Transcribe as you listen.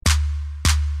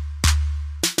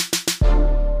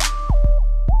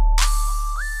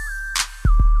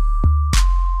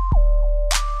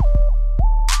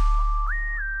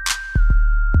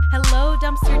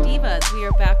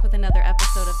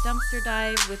Dumpster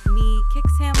Dive with me,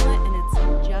 Kix Hamlet, and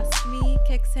it's just me,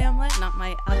 Kix Hamlet, not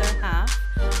my other half.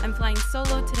 I'm flying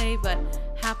solo today, but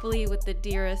happily with the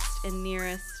dearest and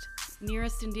nearest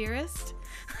and dearest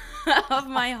of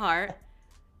my heart.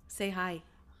 Say hi.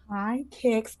 Hi,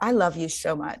 Kix. I love you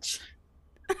so much.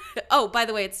 Oh, by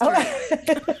the way, it's Stuart.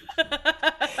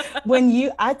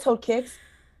 I told Kix,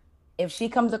 if she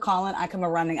comes to calling, I come a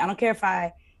running. I don't care if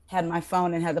I had my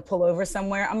phone and had to pull over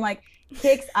somewhere. I'm like,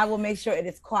 Kix, I will make sure it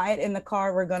is quiet in the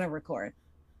car. We're gonna record.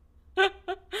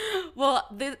 Well,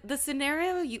 the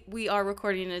scenario we are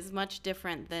recording is much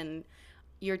different than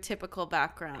your typical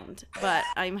background, but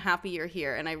I'm happy you're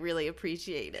here and I really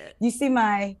appreciate it. You see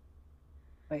my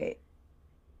wait.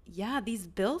 Yeah, these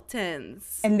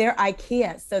built-ins. And they're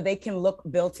IKEA, so they can look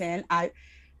built in.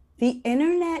 The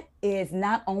internet is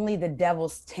not only the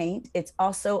devil's taint, it's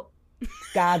also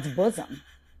God's bosom.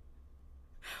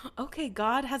 Okay,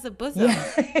 God has a bosom.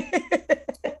 Yeah.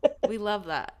 We love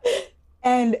that.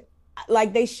 And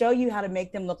like they show you how to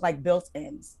make them look like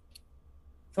built-ins.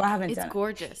 So I haven't It's done it.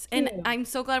 gorgeous. And I'm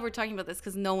so glad we're talking about this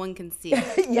because no one can see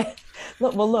it. Yeah.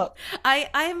 Look.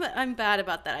 I'm bad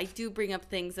about that. I do bring up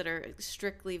things that are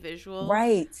strictly visual.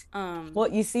 Right. Well,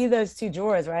 you see those two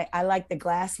drawers, right? I like the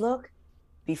glass look.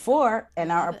 Before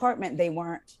in our apartment, they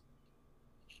weren't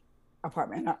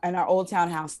apartment. In our old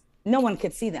townhouse, no one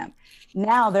could see them.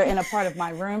 Now they're in a part of my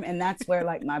room, and that's where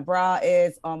like my bra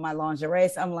is on my lingerie.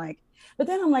 So I'm like,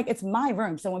 it's my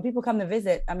room. So when people come to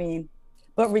visit, I mean,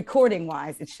 but recording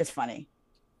wise, it's just funny.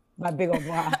 My big old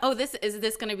bra. Oh, is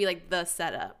this going to be like the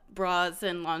setup? Bras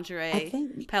and lingerie,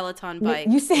 Peloton bike.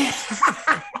 You see,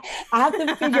 I have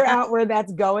to figure out where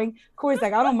that's going. Corey's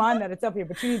like, I don't mind that it's up here,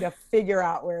 but you need to figure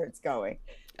out where it's going.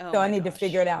 So I need to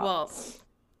figure it out.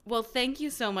 Well, thank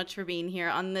you so much for being here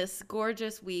on this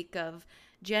gorgeous week of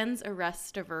Jen's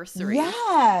arrest-iversary.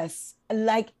 Yes.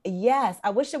 Yes. I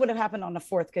wish it would have happened on the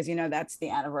 4th because, that's the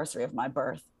anniversary of my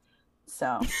birth.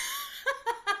 So.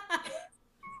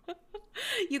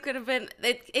 You could have been,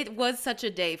 it was such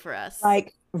a day for us.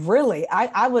 Like, really?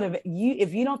 I would have,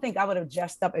 if you don't think I would have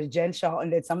dressed up as Jen Shaw and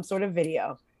did some sort of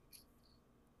video.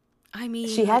 I mean.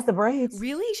 She has the braids.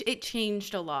 Really? It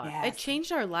changed a lot. Yes. It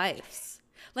changed our lives.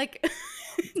 Like,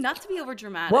 not to be over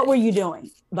dramatic. What were you doing?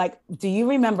 Like, do you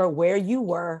remember where you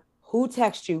were? Who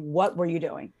texted you? What were you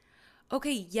doing?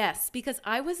 Okay, yes, because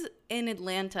I was in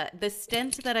Atlanta. The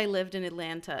stint that I lived in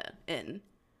Atlanta in.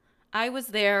 I was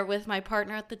there with my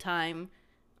partner at the time,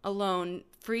 alone,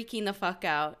 freaking the fuck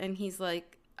out. And he's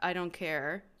like, I don't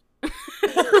care.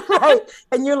 Right.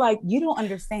 And you're like, you don't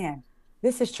understand.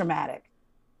 This is traumatic.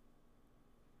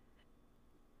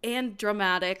 And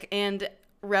dramatic and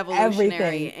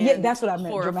revolutionary. Everything. And that's what I meant.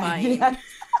 Horrifying. Dramatic.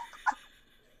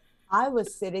 I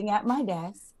was sitting at my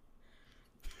desk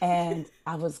and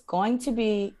I was going to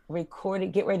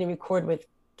get ready to record with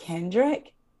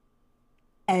Kendrick.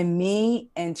 And me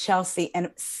and Chelsea, and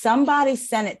somebody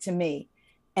sent it to me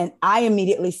and I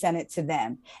immediately sent it to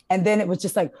them. And then it was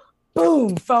just like,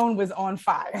 boom, phone was on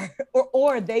fire.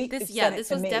 or they this sent this it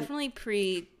to was me. Definitely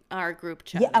pre our group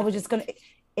chat. Yeah, I was just going to,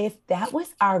 if that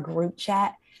was our group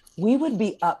chat, we would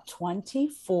be up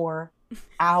 24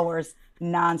 hours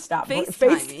nonstop.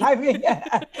 FaceTiming.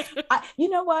 Yeah. You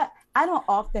know what? I don't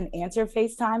often answer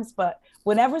FaceTimes, but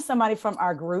whenever somebody from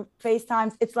our group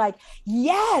FaceTimes, it's like,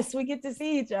 yes, we get to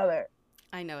see each other.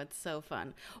 I know, it's so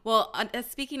fun. Well,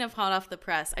 speaking of hot off the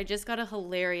press, I just got a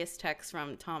hilarious text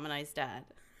from Tom and I's dad.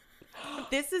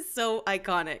 This is so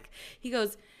iconic. He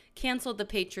goes, canceled the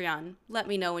Patreon. Let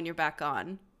me know when you're back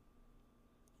on.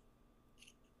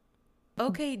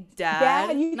 Okay,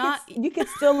 Dad. You could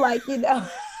still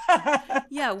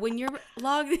Yeah, when you're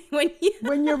logged,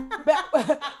 when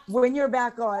you're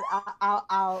back on,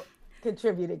 I'll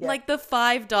contribute again. Like the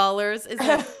 $5 is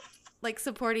like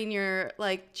supporting your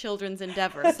children's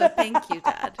endeavor. So thank you,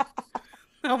 Dad.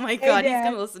 Oh my God, he's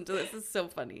gonna listen to this. This is so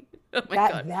funny. Oh my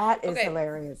God, that is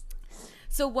hilarious.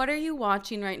 So what are you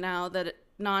watching right now? That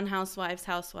non-housewives,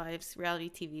 housewives, reality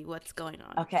TV? What's going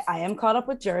on? Okay, I am caught up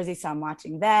with Jersey, so I'm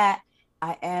watching that.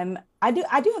 I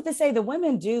do have to say the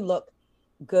women do look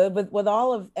good with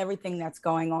all of everything that's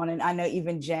going on. And I know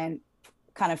even Jen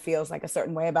kind of feels like a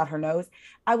certain way about her nose.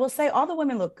 I will say all the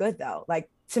women look good though. Like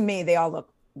to me, they all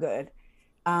look good.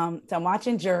 So I'm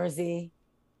watching Jersey,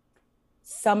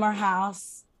 Summer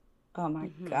House. Oh my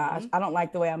gosh. I don't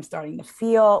like the way I'm starting to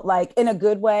feel, like in a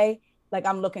good way. Like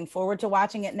I'm looking forward to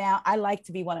watching it now. I like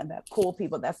to be one of the cool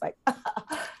people that's like,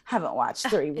 haven't watched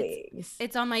 3 weeks.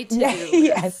 It's on my to-do list.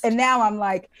 Yes. And now I'm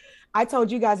like, I told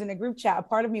you guys in the group chat, a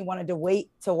part of me wanted to wait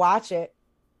to watch it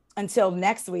until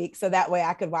next week. So that way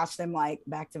I could watch them like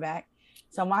back to back.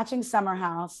 So I'm watching Summer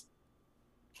House.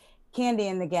 Candy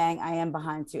and the Gang, I am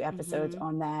behind 2 episodes Mm-hmm.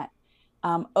 on that.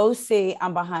 OC,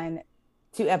 I'm behind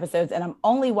 2 episodes, and I'm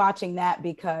only watching that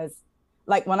because,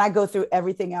 like, when I go through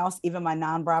everything else, even my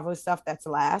non-Bravo stuff, that's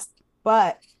last.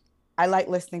 But I like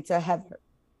listening to Heather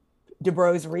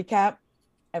Dubrow's recap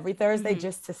every Thursday Mm-hmm.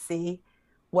 just to see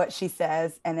what she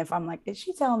says, and if I'm like, is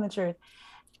she telling the truth?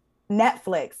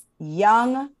 Netflix,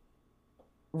 Young,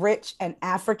 Rich, and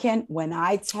African. When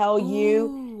I tell you,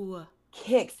 Ooh.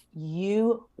 Kicks,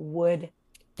 you would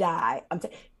die.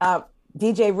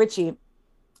 DJ Richie,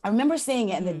 I remember seeing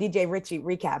it in the Mm-hmm. DJ Richie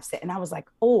recaps it, and I was like,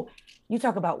 oh, you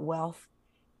talk about wealth.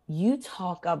 You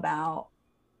talk about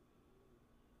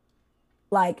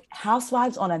like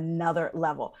housewives on another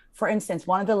level. For instance,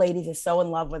 one of the ladies is so in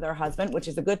love with her husband, which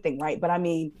is a good thing, right? But I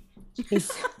mean,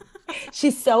 she's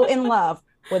she's so in love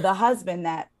with a husband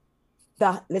that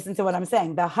the listen to what I'm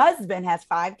saying. The husband has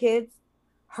 5 kids.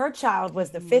 Her child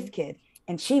was the Mm-hmm. 5th kid,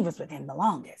 and she was with him the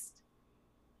longest.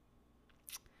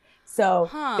 So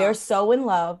they're Huh. so in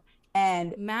love,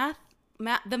 and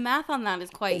The math on that is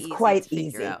quite it's easy quite to figure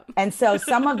easy. out. And so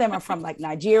some of them are from like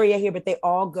Nigeria here, but they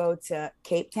all go to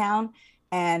Cape Town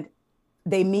and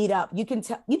they meet up. You can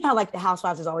tell, you know how like the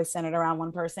Housewives is always centered around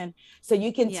one person. So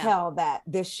you can Yeah. tell that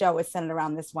this show is centered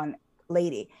around this one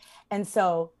lady. And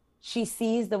so she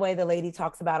sees the way the lady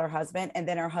talks about her husband, and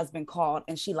then her husband called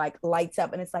and she like lights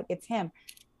up and it's like, it's him.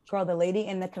 Girl, the lady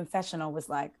in the confessional was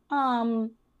like,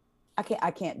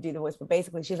 I can't do the voice, but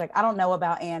basically she's like, I don't know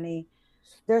about Annie.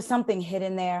 There's something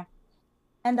hidden there.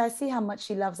 And I see how much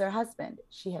she loves her husband.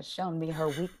 She has shown me her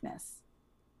weakness.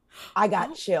 I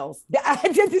got Oh, chills. I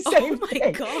did the oh same my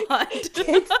thing. God.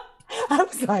 I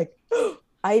was like,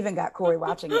 I even got Corey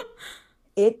watching it.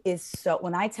 It is so,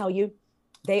 when I tell you,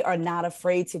 they are not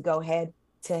afraid to go head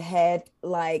to head.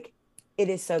 Like, it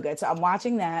is so good. So I'm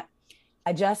watching that.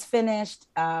 I just finished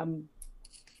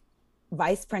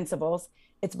Vice Principals.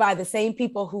 It's by the same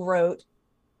people who wrote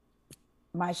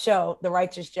my show, The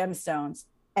Righteous Gemstones.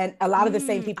 And a lot of the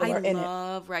same people I are in it.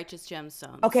 love Righteous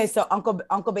Gemstones. Okay, so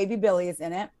Uncle Baby Billy is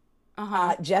in it.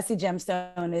 Uh-huh. Jesse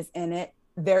Gemstone is in it.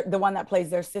 The one that plays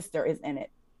their sister is in it.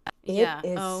 It Yeah.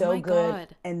 is Oh so my good,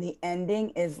 God. and the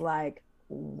ending is like,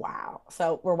 wow.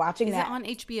 So we're watching Is it that. on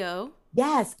HBO?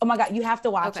 Yes. Oh my God, you have to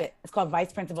watch Okay. it. It's called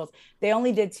Vice Principals. They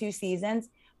only did 2 seasons,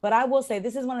 but I will say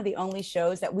this is one of the only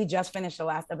shows that we just finished the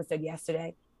last episode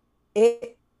yesterday.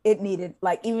 It needed,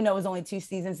 like, even though it was only 2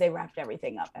 seasons, they wrapped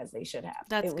everything up as they should have.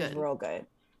 That's It was good. real good.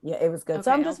 Yeah, it was good.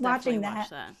 So Okay, I'm I'll just definitely watching watch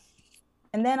that. that.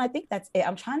 And then I think that's it.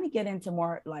 I'm trying to get into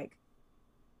more like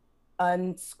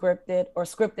unscripted or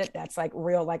scripted that's like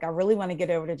real. Like I really want to get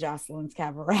over to Jocelyn's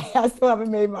Cabaret. I still haven't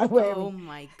made my way. Oh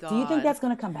my Do you think God. that's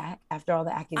going to come back after all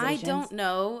the I don't accusations?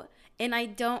 know. And I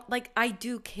don't like, I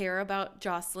do care about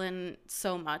Jocelyn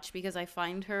so much because I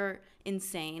find her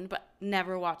insane, but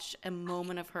never watched a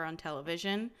moment of her on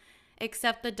television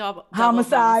except the double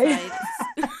Homicide.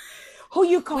 homicide. Who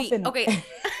you Wait, coughing? okay.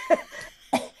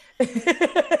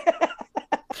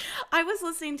 I was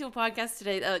listening to a podcast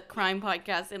today, a crime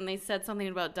podcast, and they said something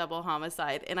about double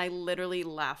homicide, and I literally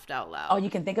laughed out All loud. you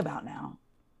can think about now.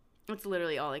 It's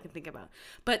literally all I can think about.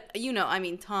 But you know, I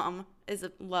mean, Tom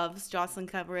loves Jocelyn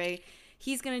Cabaret.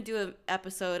 He's gonna do an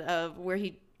episode of where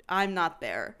I'm not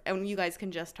there, and you guys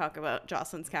can just talk about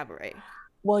Jocelyn's Cabaret.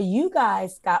 Well, you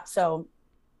guys got so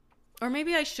Or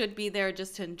maybe I should be there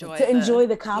just to to enjoy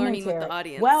the learning with the commentary.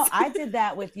 audience. Well, I did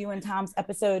that with you and Tom's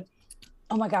episode.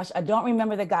 Oh my gosh, I don't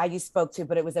remember the guy you spoke to,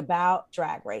 but it was about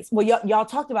Drag Race. Well, y'all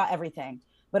talked about everything,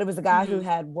 but it was a guy who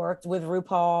had worked with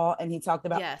RuPaul, and he talked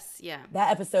about Yes, yeah. that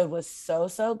episode was so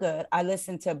good. I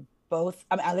listened to both.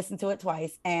 I mean, I listened to it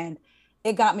twice, and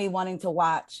it got me wanting to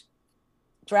watch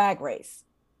Drag Race.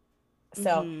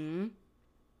 So Hmm.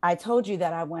 I told you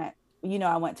that I went.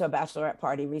 I went to a bachelorette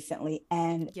party recently,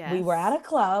 and we were Yes. at a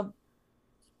club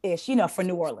ish. For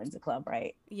New Orleans, a club,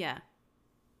 right? Yeah.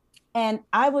 And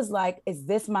I was like, "Is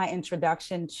this my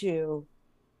introduction to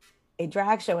a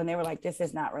drag show?" And they were like, "This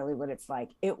is not really what it's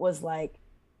like." It was like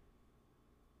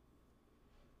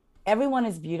everyone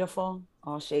is beautiful,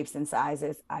 all shapes and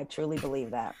sizes. I truly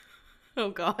believe that. Oh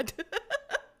God.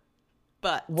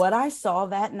 But What I saw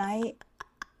that night,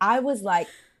 I was like,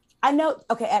 I know,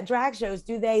 okay, at drag shows,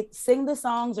 do they sing the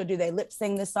songs or do they lip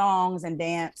sing the songs and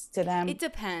dance to them? it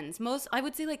depends. I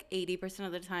would say like 80%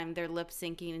 of the time they're lip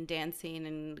syncing and dancing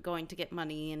and going to get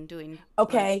money and doing like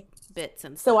Okay, bits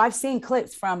and so stuff. I've seen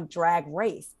clips from Drag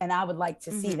Race and I would like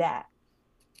to see Hmm. that.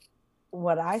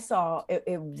 What I saw, it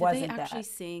Did they wasn't actually that.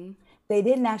 sing? They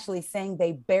didn't actually sing,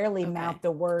 they barely Okay. mouthed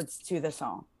the words to the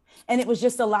song. And it was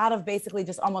just a lot of basically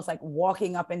just almost like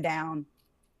walking up and down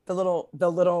the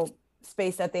little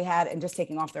space that they had and just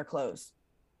taking off their clothes.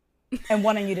 and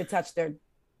wanting you to touch their,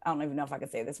 I don't even know if I can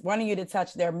say this, wanting you to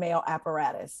touch their male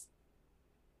apparatus.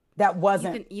 That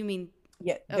wasn't, You mean,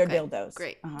 yeah, their okay, dildos.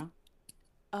 great. Uh-huh.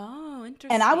 Oh,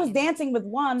 And I was interesting. dancing with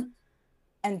one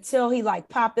until he like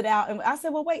popped it out. And I said,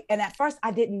 well, wait. And at first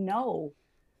I didn't know.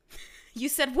 You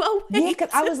said, well, Yeah, wait. because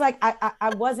I was like,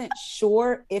 I wasn't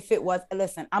sure if it was.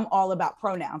 Listen, I'm all about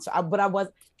pronouns, so but I was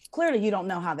clearly you don't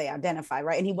know how they identify,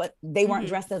 right? And they weren't Mhm.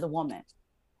 dressed as a woman,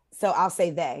 so I'll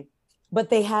say they, but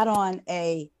they had on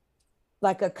a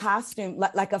like a costume,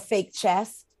 like a fake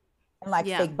chest and like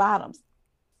Yeah. fake bottoms.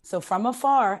 So from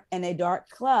afar in a dark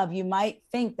club, you might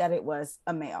think that it was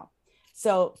a male.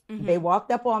 So they Mhm. walked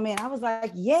up on me, and I was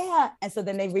like, yeah. And so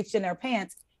then they reached in their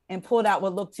pants and pulled out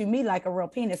what looked to me like a real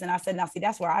penis. And I said, now see,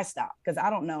 that's where I stopped because I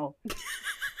don't know.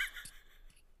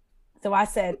 So I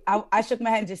said, I shook my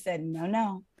head and just said, no,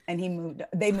 no. And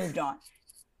they moved on.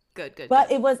 Good, good, But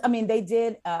good. it was, I mean, they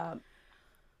did,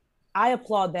 I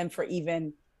applaud them for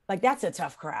even, like, that's a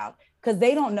tough crowd because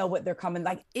they don't know what they're coming.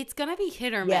 Like, It's gonna be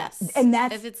hit or yeah. miss. And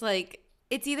that's, If it's like,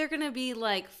 it's either gonna be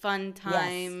like fun yes,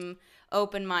 time,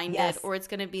 open minded, yes. or it's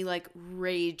gonna be like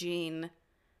raging There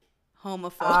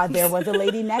homophobes. was a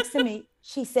lady next to me.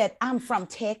 She said, I'm from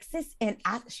Texas. And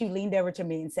she leaned over to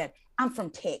me and said, I'm from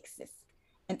Texas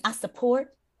and I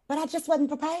support, but I just wasn't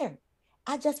prepared.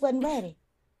 I just wasn't ready.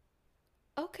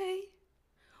 Okay.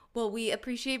 Well, we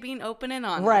appreciate being open and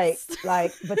Right. honest.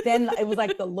 Like, but then it was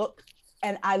like the look,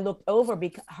 and I looked over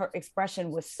because her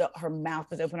expression was so, her mouth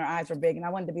was open, her eyes were big. And I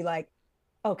wanted to be like,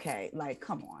 okay, like,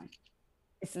 come on.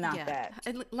 It's not Yeah.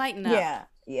 that. Lighten up. Yeah.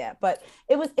 Yeah. But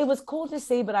it was cool to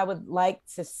see, but I would like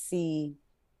to see,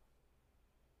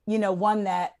 one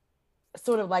that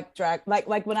sort of like drag,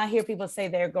 like when I hear people say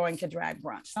they're going to drag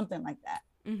brunch, something like that,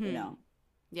 you Mm-hmm. know.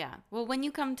 Yeah. Well, when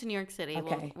you come to New York City,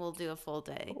 we'll Okay. we'll do a full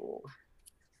day. Ooh,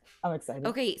 I'm excited.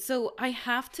 Okay, so I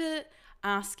have to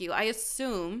ask you, I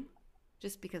assume,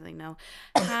 just because I know,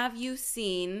 have you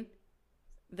seen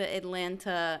the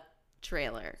Atlanta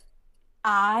trailer?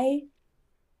 I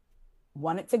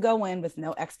wanted to go in with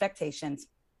no expectations,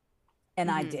 and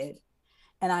I Mm-hmm. did.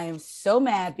 And I am so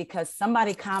mad because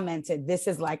somebody commented, this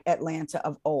is like Atlanta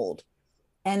of old.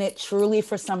 And it truly,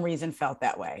 for some reason, felt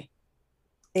that way.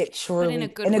 It But in a truly,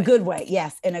 good in a way. good way.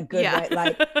 Yes, in a good Yeah. way.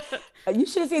 Like, you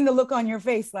should have seen the look on your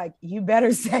face. Like, you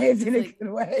better say it's in It's a like, good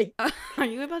way. are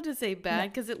you about to say No,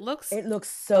 bad? Because it looks it looks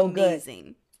so good.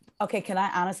 amazing. Okay, can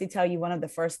I honestly tell you one of the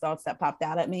first thoughts that popped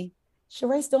out at me?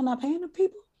 Sheree's still not paying the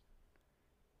people?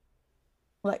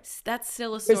 Like, That's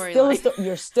still a you're storyline.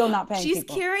 you're still not paying She's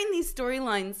people. carrying these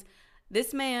storylines.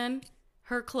 This man,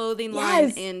 her clothing line,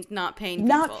 Yes, and not paying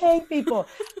not people. paying people.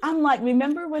 I'm like,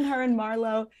 remember when her and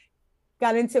Marlo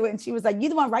got into it and she was like, you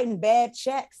the one writing bad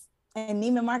checks. And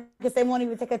Neiman Marcus, they won't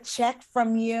even take a check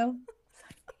from you.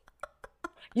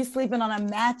 You're sleeping on a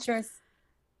mattress.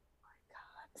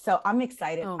 So I'm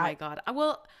excited. Oh my God.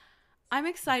 Well, I'm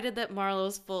excited that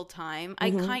Marlo's full time.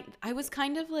 Mhm. I was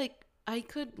kind of like I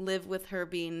could live with her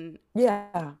being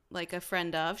Yeah. like a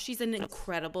friend of. She's an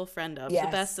incredible friend of, the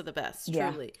best Yes. of the best,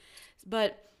 Yeah. truly.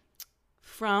 But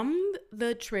from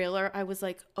the trailer, I was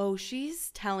like, "Oh, she's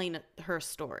telling her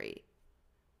story."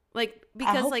 Like I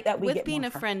because hope like that we with get more being a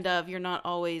of her. friend of, you're not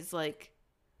always like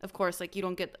of course, like you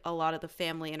don't get a lot of the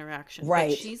family interaction, but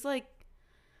Right. she's like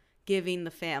giving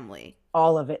the family.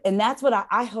 All of it. And that's what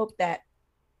I hope that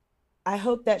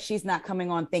she's not coming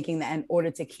on thinking that in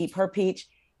order to keep her peach,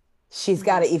 she's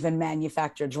got Mhm. to even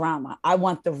manufacture drama. I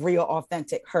want the real,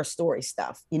 authentic, her story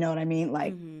stuff. You know what I mean?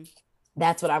 Like, Mhm.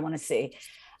 that's what I want to see.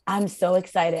 I'm so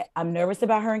excited. I'm nervous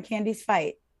about her and Candy's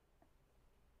fight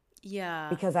Yeah.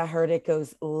 because I heard it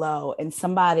goes low. And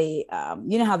somebody,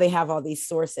 you know how they have all these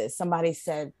sources. Somebody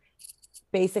said,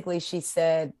 basically, she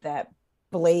said that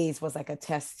Blaze was like a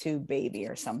test tube baby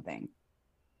or something.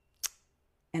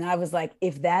 And I was like,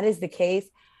 if that is the case,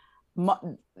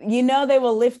 they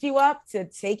will lift you up to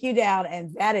take you down,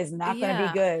 and that is not going to be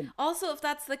Yeah. good. Also, if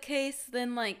that's the case,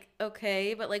 then like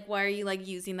okay, but like why are you like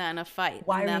using that in a fight?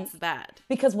 Why Then are you? that's bad.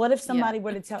 Because what if Yeah. somebody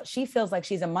were to tell? She feels like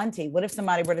she's a Muntie. What if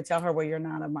somebody were to tell her, "Well, you're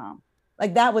not a mom"?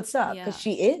 Like that would suck because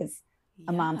Yeah. she is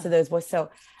a mom to Yeah. those boys. So,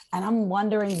 and I'm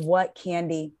wondering what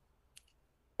Candy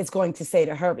is going to say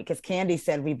to her because Candy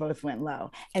said we both went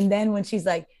low, and then when she's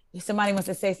like, if somebody wants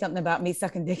to say something about me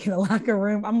sucking dick in the locker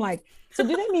room, I'm like, so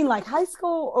do they mean like high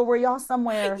school or were y'all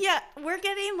somewhere? Yeah, we're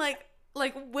getting like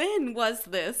when was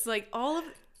this? Like all of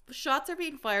shots are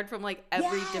being fired from like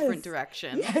every different Yes.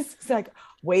 direction. Yes. It's like,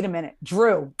 wait a minute,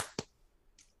 Drew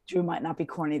might not be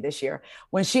corny this year.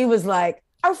 When she was like,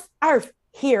 arf, arf,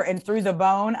 here and through the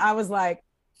bone, I was like,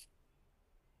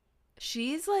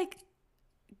 She's like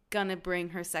gonna bring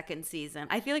her second season.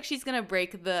 I feel like she's gonna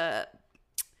break the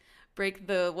break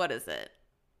the, what is it?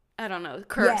 I don't know.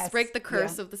 Curse. Yes. Break the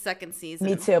curse Yeah. of the second season.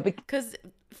 Me too. Because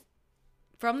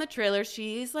from the trailer,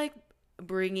 she's like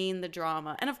bringing the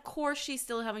drama. And of course, she's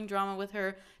still having drama with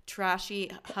her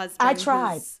trashy husband.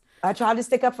 I tried to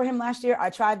stick up for him last year. I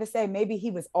tried to say maybe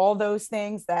he was all those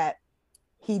things that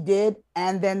he did.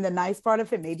 And then the nice part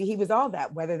of it, maybe he was all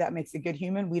that. Whether that makes a good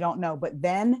human, we don't know. But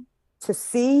then to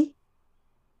see...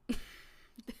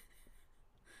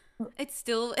 It's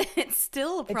still a problem.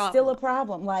 It's still a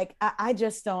problem. Like, I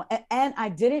just don't. And I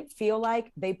didn't feel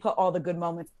like they put all the good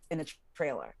moments in a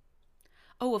trailer.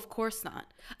 Oh, of course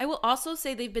not. I will also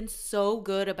say they've been so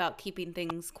good about keeping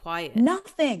things quiet.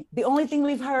 Nothing. The only thing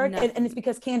we've heard, and it's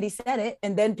because Kandi said it,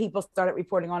 and then people started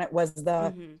reporting on it, was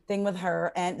the thing with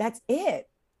her, and that's it.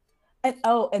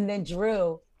 And then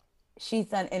Drew, she's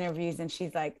done interviews, and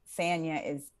she's like, Sanya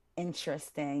is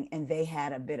interesting, and they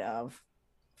had a bit of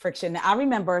friction. Now, I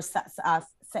remember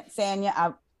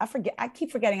Sanya, I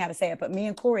keep forgetting how to say it, but me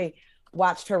and Corey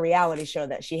watched her reality show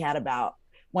that she had about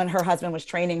when her husband was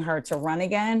training her to run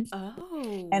again.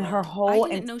 Oh. And her whole... I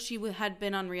didn't know she had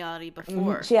been on reality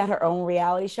before. She had her own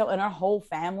reality show, and her whole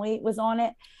family was on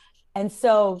it. And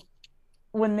so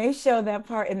when they showed that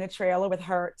part in the trailer with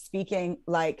her speaking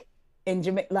like in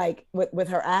Jamaica, like with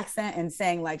her accent and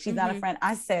saying like she's not a friend,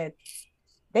 I said,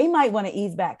 they might want to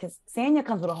ease back, because Sanya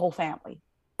comes with a whole family.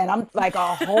 And I'm like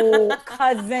a whole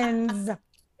cousins,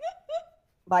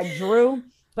 like Drew.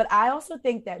 But I also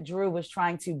think that Drew was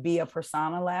trying to be a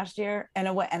persona last year in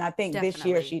a way. And I think this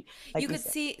year she... Like you could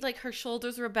see like her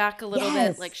shoulders were back a little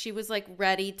bit. Like she was like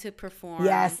ready to perform.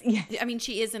 Yes. I mean,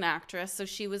 she is an actress. So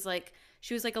she was like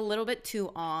a little bit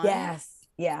too on. Yes.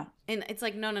 Yeah. And it's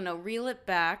like, no, reel it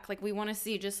back. Like we want to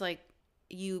see just like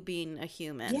you being a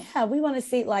human. Yeah. We want to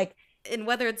see like... And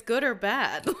whether it's good or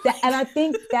bad. And I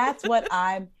think that's what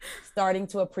I'm starting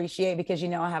to appreciate, because,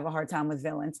 I have a hard time with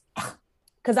villains.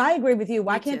 Because I agree with you.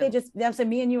 Why can't they just... So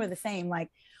me and you are the same.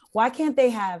 Like, why can't they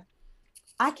have...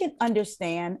 I can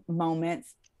understand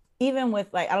moments, even with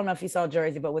like, I don't know if you saw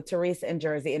Jersey, but with Teresa in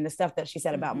Jersey and the stuff that she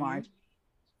said about Marge.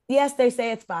 Yes, they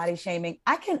say it's body shaming.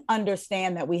 I can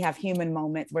understand that we have human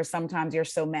moments where sometimes you're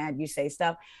so mad you say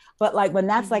stuff. But like when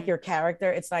that's like your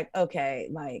character, it's like, okay,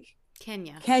 like...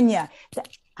 Kenya.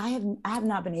 I have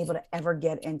not been able to ever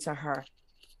get into her.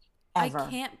 Ever. I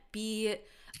can't be...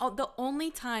 the only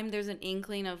time there's an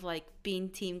inkling of like being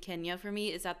Team Kenya for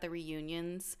me is at the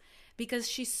reunions, because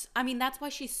that's why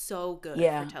she's so good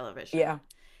for television. Yeah.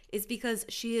 Is because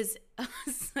she is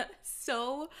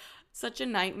such a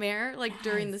nightmare like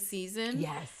during the season.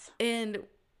 Yes.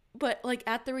 But like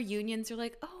at the reunions, you're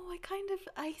like, oh,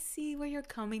 I see where you're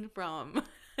coming from.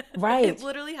 Right. It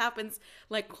literally happens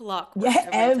like clockwork. Yeah,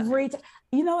 every time.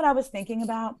 You know what I was thinking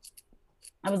about?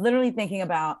 I was literally thinking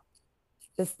about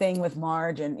this thing with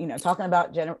Marge and, talking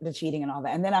about the cheating and all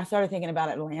that. And then I started thinking about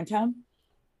Atlanta.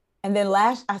 And then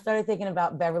I started thinking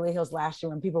about Beverly Hills last year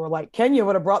when people were like, Kenya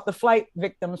would have brought the flight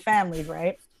victims' families,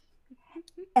 right?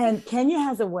 And Kenya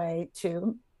has a way,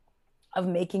 too, of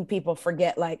making people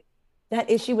forget, like,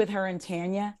 that issue with her and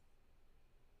Tanya.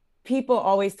 People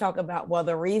always talk about, well,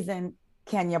 the reason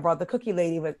Kenya brought the cookie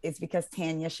lady is because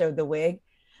Tanya showed the wig.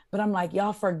 But I'm like,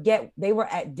 y'all forget, they were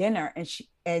at dinner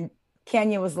and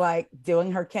Kenya was like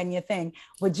doing her Kenya thing.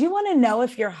 Would you want to know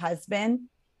if your husband,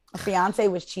 a fiance,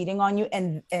 was cheating on you?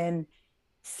 And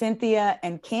Cynthia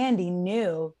and Kandi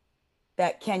knew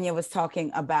that Kenya was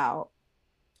talking about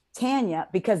Tanya,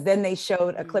 because then they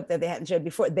showed a clip that they hadn't showed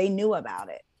before. They knew about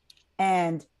it.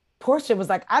 And Portia was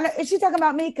like, is she talking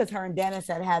about me? Because her and Dennis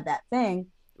had that thing.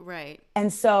 Right.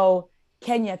 And so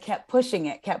Kenya kept pushing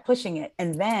it.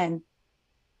 And then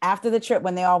after the trip,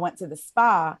 when they all went to the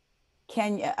spa,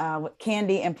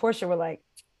 Kandi and Portia were like,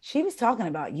 she was talking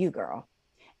about you, girl.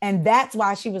 And that's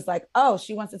why she was like, oh,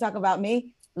 she wants to talk about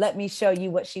me. Let me show you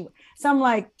what she... So I'm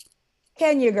like,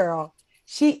 Kenya, girl,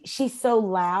 she's so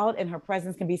loud and her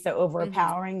presence can be so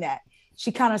overpowering that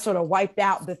she kind of sort of wiped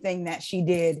out the thing that she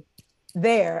did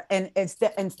there. And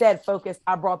instead focused,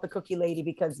 I brought the cookie lady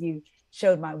because you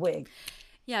showed my wig.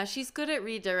 Yeah, she's good at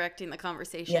redirecting the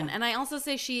conversation. Yeah. And I also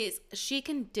say she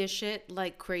can dish it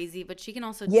like crazy, but she can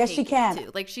also take she can. it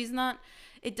too. Like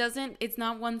it's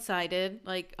not one-sided.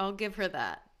 Like I'll give her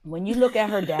that. When you look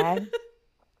at her dad,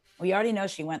 we already know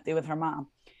she went through with her mom.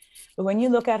 But when you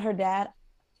look at her dad,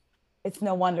 it's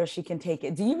no wonder she can take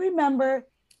it. Do you remember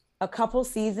a couple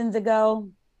seasons ago?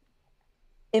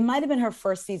 It might have been her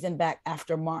first season back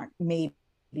after Mark, maybe,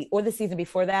 or the season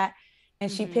before that.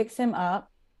 And she picks him up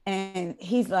and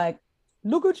he's like,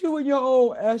 look at you in your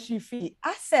old ashy feet.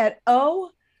 I said,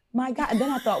 oh my God. And then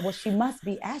I thought, well, she must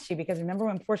be ashy, because remember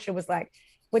when Portia was like,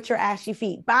 with your ashy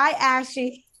feet, bye,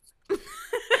 ashy.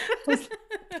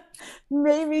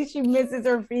 Maybe she misses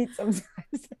her feet sometimes.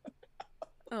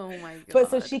 Oh my God. But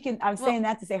so she can, I'm Well, saying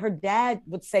that to say her dad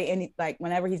would say like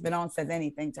whenever he's been on, says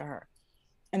anything to her.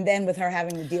 And then with her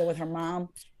having to deal with her mom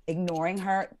ignoring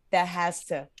her,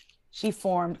 she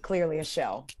formed clearly a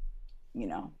shell, you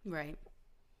know. right.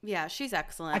 Yeah, she's I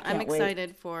excellent. can't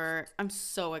wait. I'm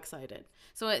so excited.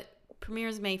 So it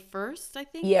premieres May 1st, I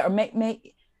think. Yeah, or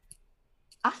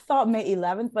I thought May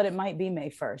 11th, but it might be May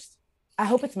 1st. I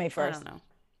hope it's May 1st. I don't know.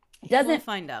 We'll Doesn't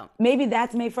find out. Maybe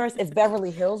that's May 1st. It's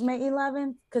Beverly Hills May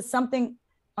 11th because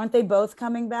aren't they both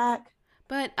coming back?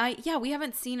 But we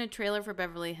haven't seen a trailer for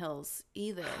Beverly Hills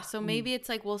either. So maybe it's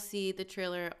like we'll see the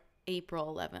trailer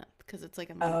April 11th because it's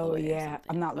like a month away. Yeah,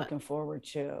 I'm not but looking forward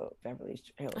to Beverly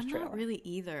Hills I'm trailer. not really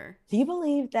either. Do you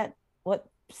believe that what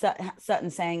Sutton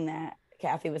saying that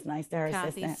Kathy was nice to her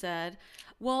Kathy assistant? said,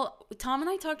 well, Tom and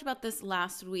I talked about this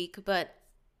last week, but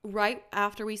right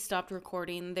after we stopped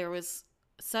recording,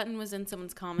 Sutton was in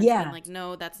someone's comments being like,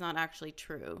 no, that's not actually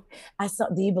true.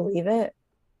 Do you believe it?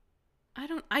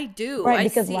 I do. Right,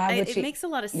 because why would she? It makes a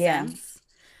lot of sense.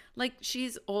 Like,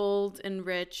 she's old and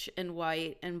rich and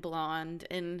white and blonde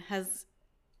and has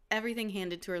everything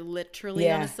handed to her literally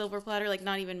on a silver platter, like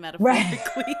not even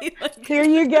metaphorically. Right. Like, here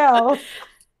you go.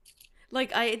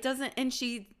 Like, it doesn't, and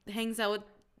she hangs out with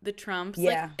the Trumps.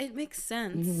 Yeah. Like, it makes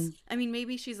sense. Mm-hmm. I mean,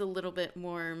 maybe she's a little bit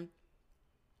more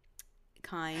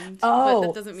kind. Oh, but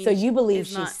that doesn't mean so you believe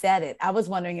she said it. I was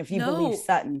wondering if you believe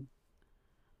Sutton.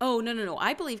 Oh, no.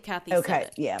 I believe Kathy said it. Okay,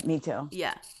 yeah, me too.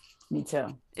 Yeah. Me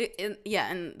too.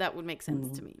 And that would make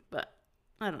sense to me. But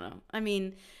I don't know. I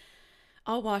mean,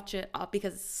 I'll watch it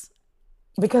because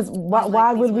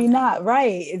why would we not?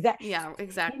 Right. Is that? Yeah,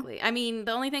 exactly. I mean,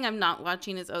 the only thing I'm not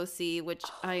watching is OC, which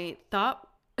I thought.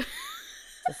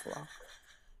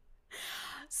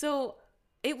 So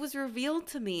it was revealed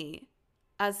to me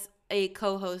as a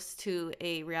co-host to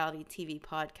a reality TV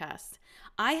podcast.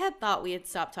 I had thought we had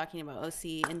stopped talking about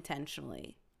OC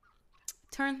intentionally.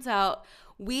 Turns out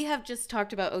we have just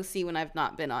talked about OC when I've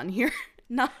not been on here.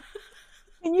 Not.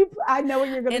 I know what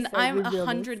you're going to say. And I'm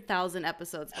 100,000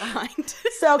 episodes behind.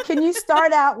 So can you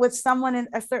start out with someone in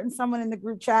the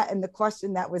group chat and the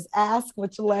question that was asked,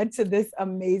 which led to this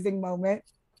amazing moment?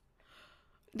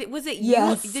 Was it you?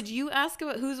 Yes. Did you ask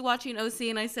about who's watching OC?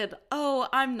 And I said, oh,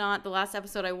 I'm not. The last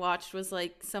episode I watched was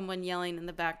like someone yelling in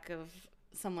the back of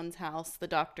someone's house, the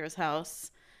doctor's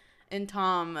house. And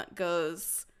Tom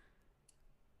goes,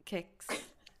 Kix,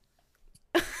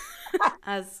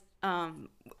 as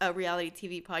a reality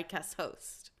TV podcast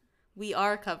host. We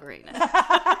are covering it.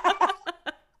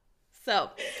 So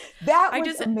that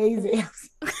was amazing.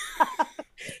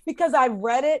 Because I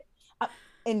read it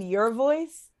in your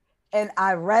voice and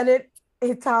I read it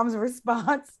in Tom's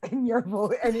response in your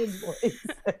voice and his voice.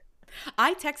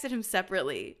 I texted him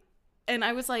separately and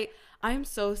I was like, I'm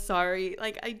so sorry.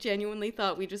 Like, I genuinely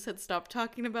thought we just had stopped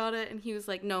talking about it. And he was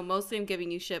like, no, mostly I'm giving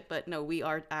you shit, but no, we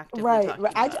are actively talking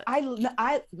about it.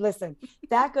 I listen,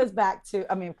 that goes back to,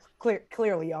 I mean,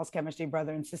 clearly y'all's chemistry,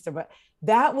 brother and sister, but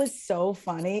that was so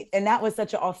funny. And that was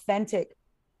such an authentic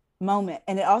moment.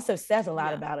 And it also says a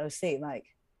lot about OC. Like,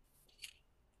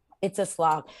 it's a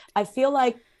slog. I feel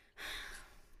like,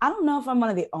 I don't know if I'm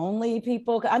one of the only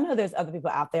people, I know there's other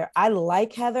people out there. I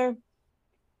like Heather.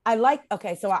 I like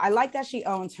that she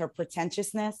owns her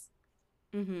pretentiousness.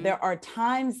 Mm-hmm. There are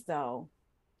times though,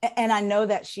 and I know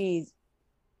that she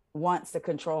wants to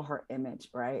control her image,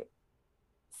 right?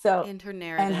 So and her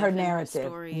narrative.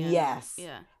 Story yes.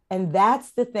 And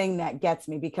that's the thing that gets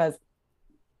me, because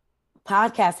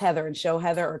podcast Heather and show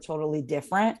Heather are totally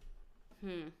different.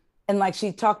 And like,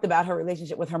 she talked about her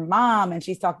relationship with her mom, and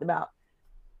she's talked about,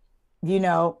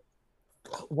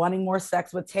 wanting more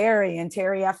sex with Terry, and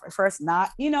Terry at first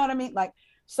not, you know what I mean? Like,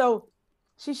 so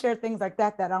she shared things like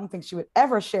that I don't think she would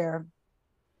ever share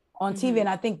on TV. And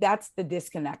I think that's the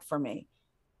disconnect for me.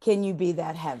 Can you be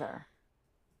that Heather?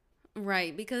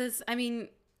 Right. Because, I mean,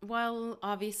 while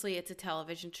obviously it's a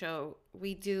television show,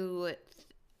 we do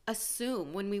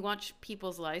assume when we watch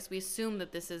people's lives, we assume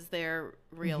that this is their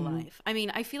real life. I mean,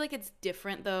 I feel like it's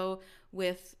different though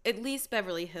with at least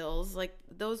Beverly Hills. Like,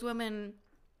 those women,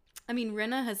 I mean,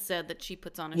 Rinna has said that she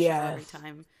puts on a show every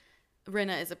time.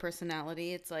 Rinna is a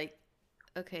personality. It's like,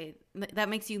 okay, that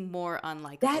makes you more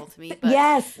unlikable to me. But,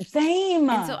 yes, same.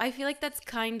 And so I feel like that's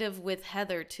kind of with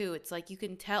Heather too. It's like, you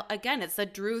can tell, again, it's the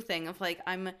Drew thing of like,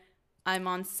 I'm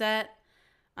on set,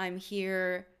 I'm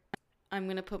here, I'm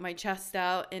going to put my chest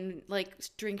out and like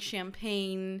drink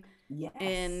champagne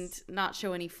and not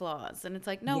show any flaws. And it's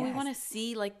like, no, we want to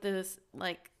see like this,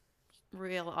 like,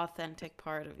 real authentic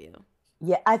part of you.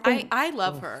 Yeah, I think I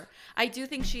love oof, her. I do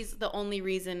think she's the only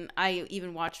reason I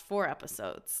even watched 4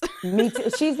 episodes. me too.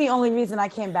 She's the only reason I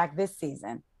came back this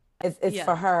season. It's for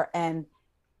Yeah. her. And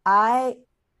I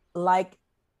like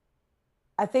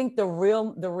I think the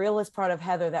realest part of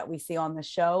Heather that we see on the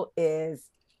show is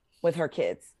with her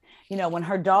kids. You know, when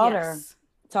her daughter Yes.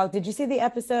 talked, did you see the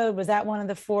episode? Was that one of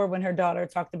the four when her daughter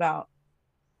talked about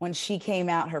when she came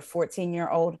out, her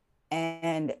 14-year-old,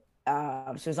 and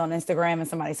she was on Instagram and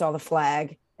somebody saw the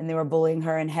flag and they were bullying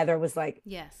her. And Heather was like,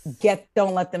 Yes.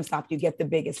 don't let them stop you, get the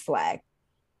biggest flag.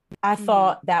 I Mm-hmm.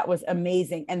 thought that was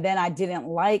amazing. And then I didn't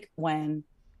like when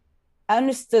I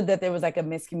understood that there was like a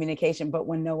miscommunication, but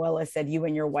when Noella said you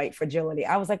and your white fragility,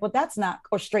 I was like, well, that's not,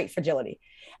 or straight fragility.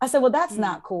 I said, well, that's Mm-hmm.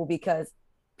 not cool because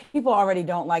people already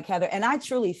don't like Heather. And I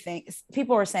truly think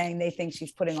people are saying they think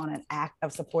she's putting on an act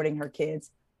of supporting her kids.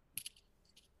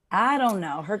 I don't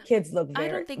know. Her kids look I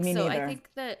very, don't think me so. I neither. think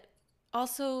that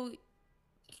also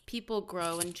people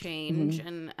grow and change, Mm-hmm.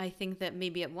 and I think that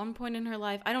maybe at one point in her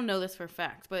life, I don't know this for a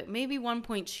fact, but maybe one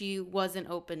point she wasn't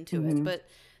open to it. Mm-hmm. But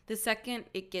the second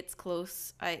it gets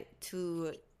close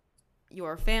to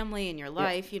your family and your Yeah.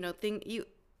 life, you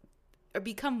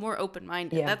become more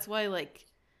open-minded. Yeah. That's why like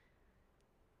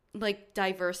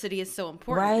diversity is so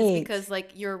important, is Right. because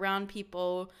like you're around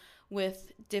people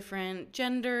with different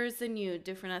genders than you,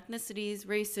 different ethnicities,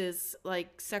 races,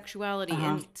 like sexuality, Uh-huh.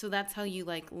 and so that's how you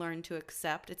like learn to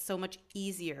accept. It's so much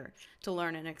easier to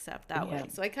learn and accept that Yeah. way.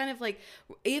 So I kind of like,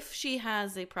 if she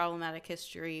has a problematic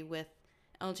history with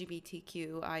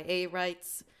LGBTQIA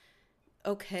rights,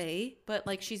 okay, but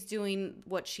like she's doing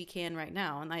what she can right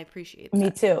now, and I appreciate Me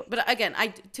that. too. But again,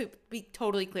 to be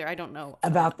totally clear, I don't know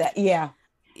About that. Yeah.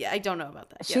 yeah, I don't know about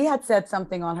that. She Yep. had said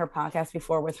something on her podcast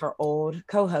before with her old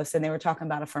co-host, and they were talking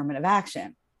about affirmative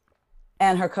action.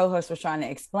 And her co-host was trying to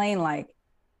explain, like,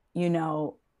 you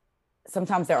know,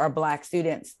 sometimes there are Black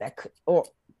students that could, or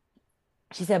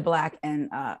she said Black and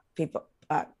people,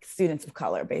 students of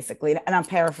color, basically. And I'm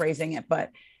paraphrasing it,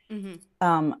 but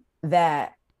Mm-hmm.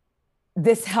 that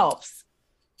this helps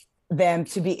them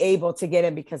to be able to get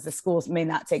in because the schools may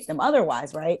not take them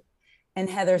otherwise, right? And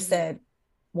Heather Mm-hmm. said,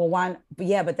 well, why? But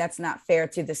yeah, but that's not fair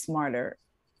to the smarter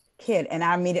kid. And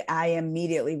I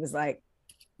immediately was like,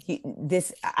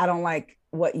 I don't like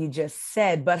what you just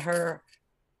said. But her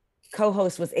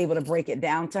co-host was able to break it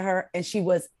down to her, and she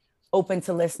was open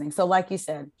to listening. So, like you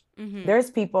said, Mm-hmm. there's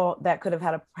people that could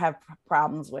have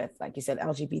problems with, like you said,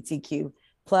 LGBTQ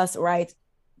plus rights,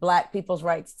 Black people's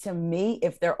rights. To me,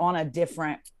 if they're on a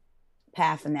different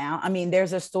path now, I mean,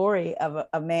 there's a story of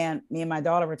a man. Me and my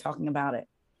daughter were talking about it.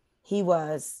 He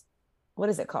was, what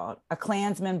is it called? A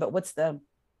Klansman, but what's the,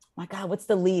 my God, what's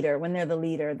the leader? When they're the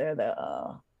leader, they're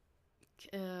the,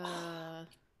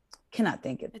 cannot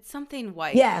think of. It's something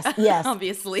white. Yes, yes.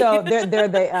 Obviously. So they're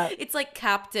the, it's like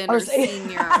captain or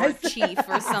senior or chief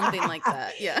or something like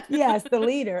that. Yeah. yes, the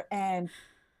leader. And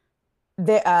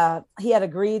he had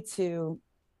agreed to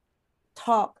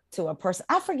talk to a person.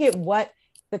 I forget what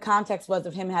the context was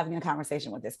of him having a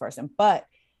conversation with this person, but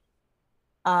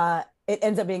it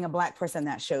ends up being a Black person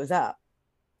that shows up.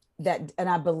 And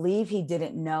I believe he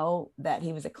didn't know that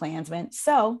he was a Klansman.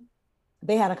 So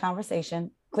they had a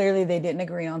conversation. Clearly they didn't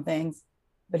agree on things,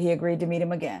 but he agreed to meet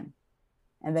him again.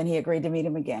 And then he agreed to meet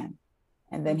him again.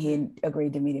 And then he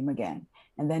agreed to meet him again.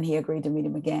 And then he agreed to meet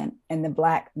him again. And the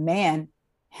Black man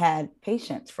had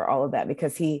patience for all of that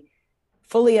because he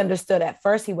fully understood. At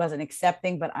first he wasn't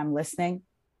accepting, but I'm listening.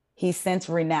 He's since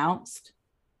renounced,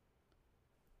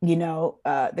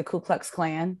 the Ku Klux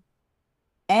Klan.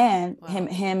 And Wow.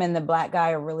 him and the Black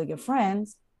guy are really good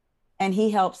friends. And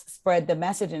he helps spread the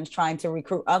message and is trying to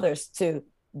recruit others to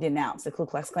denounce the Ku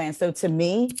Klux Klan. So to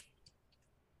me,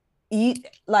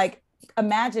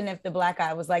 imagine if the Black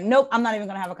guy was like, nope, I'm not even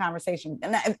going to have a conversation.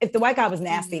 And if the white guy was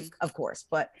nasty, of course,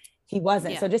 but he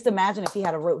wasn't. Yeah. So just imagine if he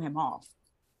had to wrote him off.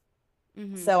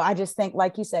 Mm-hmm. So I just think,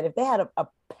 like you said, if they had a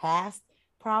past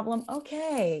problem,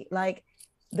 okay, like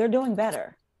they're doing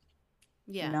better.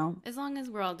 Yeah. As long as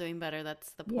we're all doing better,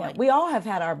 that's the point. Yeah, we all have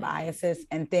had our biases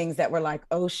and things that we're like,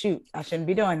 oh, shoot, I shouldn't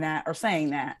be doing that or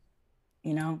saying that,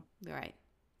 Right.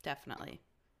 Definitely.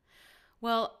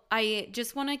 Well, I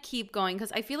just want to keep going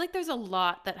because I feel like there's a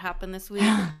lot that happened this week.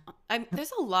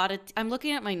 There's a lot of, I'm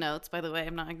looking at my notes, by the way.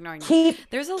 I'm not ignoring you.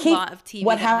 There's a lot of TV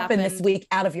what that happened this week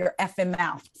out of your effing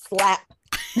mouth. Slap.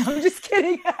 No, I'm just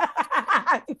kidding.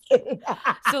 I'm kidding.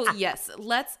 So yes,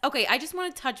 I just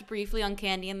want to touch briefly on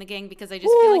Candy and the Gang because I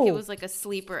just feel like it was like a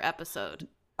sleeper episode.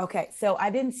 Okay, so I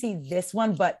didn't see this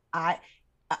one, but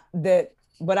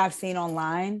what I've seen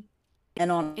online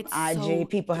and on IG,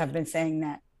 people have been saying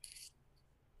that.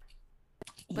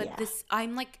 But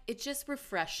I'm like, it's just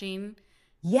refreshing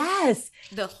Yes.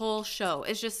 The whole show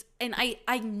is just, and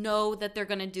I know that they're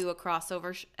gonna do a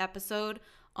crossover episode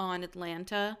on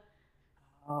Atlanta.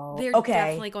 Oh, They're okay.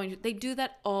 definitely going to. They do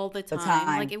that all the The time.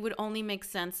 Like time. it would only make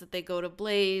sense that they go to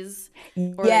Blaze or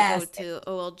they go Yes. to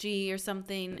OLG or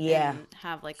something Yeah. and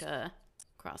have like a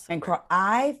And crossover.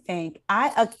 I think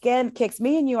I again, Kicks,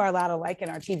 me and you are a lot alike in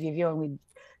our TV viewing. We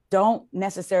don't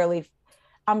necessarily.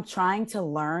 I'm trying to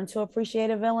learn to appreciate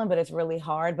a villain, but it's really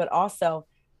hard. But also,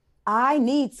 I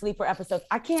need sleeper episodes.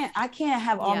 I can't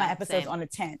have all my Yeah, episodes same. on a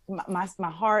 10. My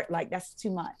heart, like that's too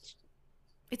much.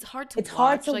 It's hard to It's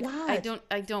hard watch. to Like watch.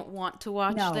 I don't want to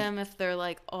watch No. them if they're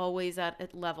like always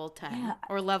at level 10 Yeah.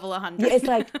 or level Yeah. 100. It's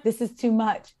like this is too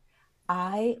much.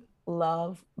 I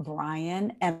love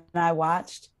Brian, and I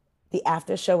watched the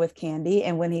after show with Candy.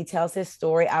 And when he tells his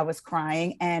story, I was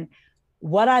crying. And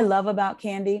what I love about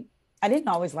Candy, I didn't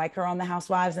always like her on The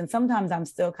Housewives, and sometimes I'm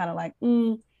still kind of like,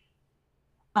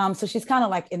 so she's kind of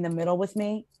like in the middle with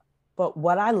me. But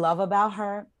what I love about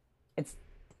her, it's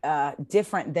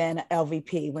different than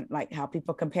LVP when like how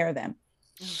people compare them. Oh,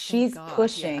 thank She's God. Yeah.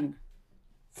 pushing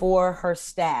for her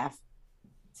staff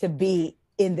to be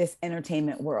in this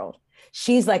entertainment world.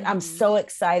 She's like, I'm Hmm. so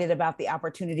excited about the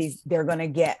opportunities they're going to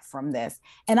get from this.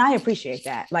 And I appreciate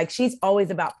that. Like, she's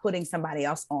always about putting somebody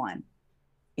else on,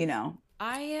 you know?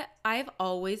 I've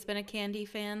always been a Candy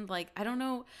fan. Like I don't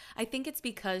know. I think it's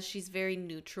because she's very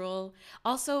neutral.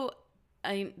 Also,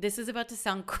 this is about to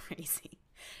sound crazy.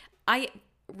 I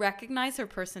recognize her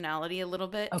personality a little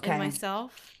bit in Okay.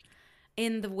 myself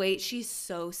in the way she's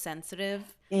so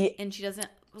sensitive Y- and she doesn't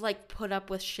like put up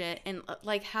with shit and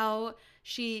like how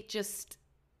she just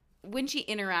when she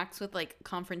interacts with like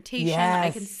confrontation, I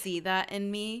can yes. see that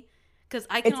in me because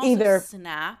I can It's also either,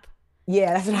 snap.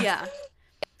 yeah, that's what Yeah.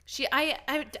 I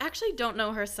actually don't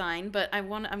know her sign, but I'm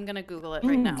gonna Google it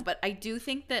right now. mm, But I do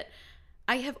think that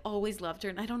I have always loved her,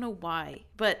 and I don't know why,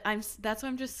 but that's why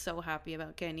I'm just so happy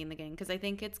about Candy and the Gang because I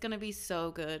think it's gonna be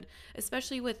so good,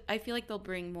 especially with I feel like they'll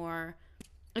bring more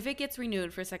if it gets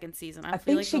renewed for a second season. I I feel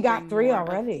think like she they'll got bring three more of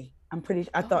already.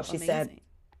 I thought oh she said,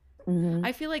 amazing. mhm.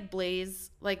 I feel like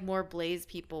Blaze like more Blaze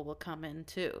people will come in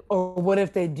too. Or what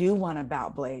if they do one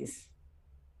about Blaze?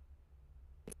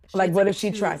 Like, It's what like a if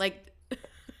she two tries? like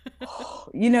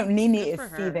You know, Nene good is for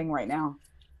her. seething right now.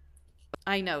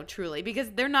 I know truly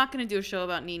because they're not gonna do a show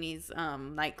about Nini's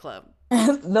nightclub.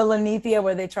 The Lanithia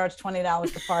where they charge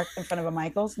 $20 to park in front of a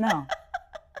Michaels. No,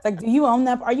 it's like, do you own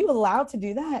that? Are you allowed to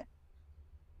do that?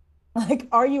 Like,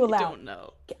 are you I allowed? don't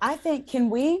know. I think,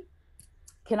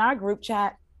 can our group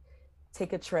chat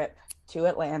take a trip to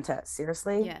Atlanta?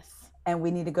 Seriously? Yes. And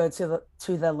we need to go to the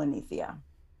Lanithia.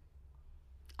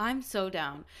 I'm so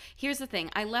down. Here's the thing.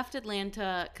 I left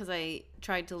Atlanta because I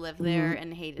tried to live there Mm-hmm.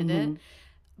 and hated Mm-hmm. it,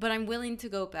 but I'm willing to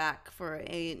go back for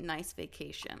a nice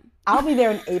vacation. I'll be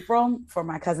there in April for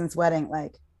my cousin's wedding.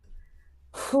 Like,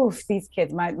 whew, these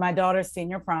kids, my daughter's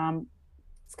senior prom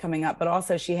is coming up, but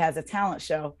also she has a talent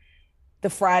show the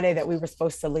Friday that we were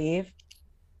supposed to leave.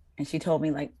 And she told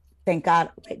me, like, thank God,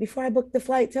 right before I booked the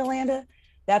flight to Atlanta,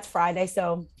 that's Friday.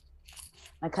 So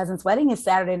my cousin's wedding is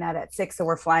Saturday night at 6. So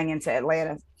we're flying into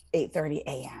Atlanta 8:30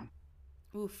 a.m.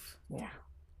 Oof. Yeah.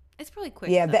 It's probably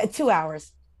quick Yeah, though. 2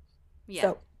 hours. Yeah.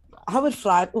 So I would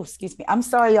fly. Oh, excuse me. I'm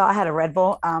sorry, y'all. I had a Red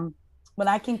Bull. When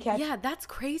I can catch, Yeah, that's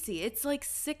crazy. It's like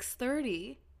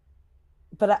 6:30.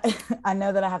 but I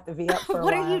know that I have to be up for a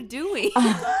What are you while. doing?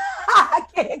 I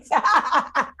can't.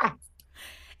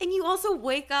 And you also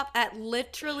wake up at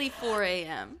literally 4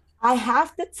 a.m. I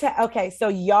have to tell. Okay, so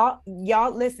y'all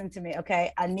listen to me.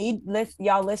 Okay, I need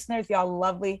y'all listeners, y'all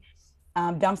lovely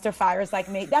dumpster fires like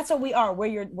me. That's what we are.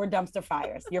 We're dumpster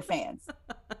fires. You're fans.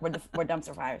 We're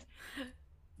dumpster fires.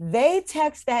 They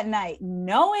text that night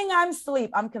knowing I'm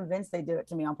asleep. I'm convinced they do it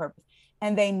to me on purpose.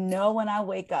 And they know when I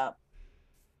wake up,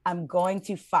 I'm going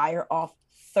to fire off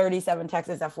 37 texts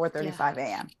at Yeah. 4:35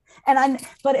 a.m. And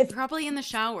but if Probably in the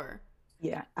shower.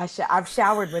 yeah, I've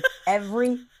showered with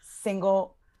every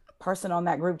single person on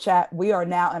that group chat. We are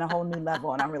now in a whole new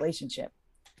level in our relationship.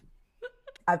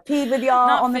 I've peed with y'all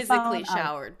Not on the phone. physically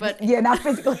showered, but Yeah, not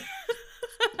physically.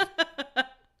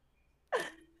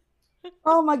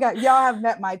 Oh my God. Y'all have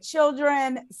met my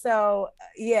children. So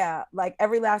yeah, like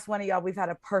every last one of y'all, we've had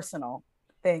a personal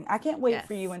thing. I can't wait yes.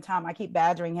 for you and Tom. I keep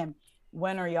badgering him.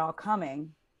 When are y'all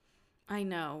coming? I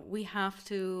know. We have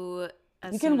to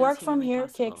as You soon can as work from humanly here,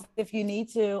 Kicks, possible. if you need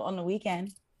to on the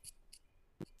weekend.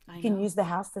 I You can know. use the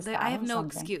house to I style have or no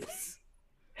something. excuse.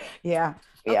 Yeah.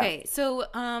 Yeah. Okay, so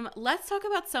let's talk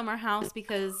about Summer House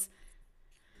because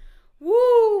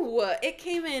woo, it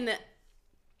came in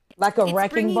Like a it's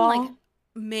wrecking bringing like ball.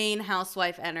 main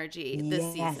housewife energy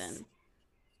this Yes. season.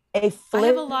 A I have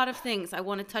flip. a lot of things. I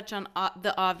want to touch on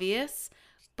the obvious,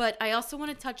 but I also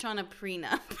want to touch on a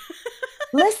prenup.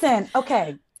 Listen,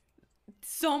 okay.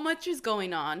 So much is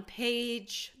going on.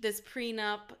 Paige, this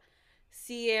prenup,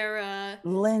 Sierra,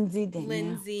 Lindsay, Danielle.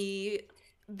 Lindsay,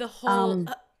 the whole, Um,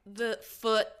 the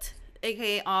foot,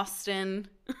 aka Austin.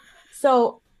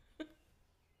 so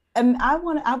I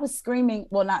was screaming,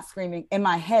 well, not screaming in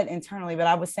my head internally, but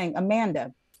I was saying,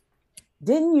 Amanda,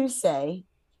 didn't you say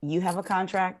you have a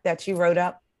contract that you wrote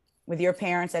up with your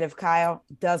parents that if Kyle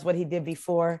does what he did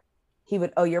before, he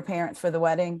would owe your parents for the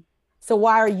wedding? So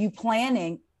why are you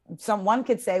planning? Someone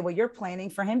could say, well, you're planning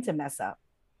for him to mess up.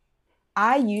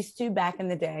 I used to back in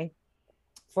the day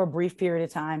for a brief period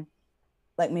of time,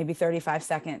 like maybe 35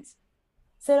 seconds,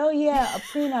 said, oh yeah, a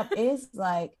prenup is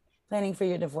like planning for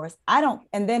your divorce. I don't.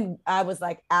 And then I was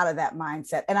like out of that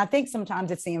mindset. And I think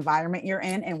sometimes it's the environment you're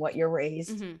in and what you're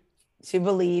raised to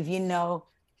believe,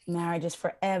 marriage is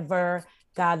forever.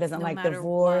 God doesn't like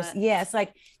divorce. What. Yeah, it's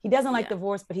like he doesn't like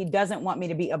divorce, but he doesn't want me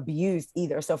to be abused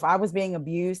either. So if I was being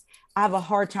abused, I have a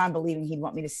hard time believing he'd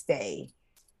want me to stay.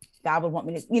 God would want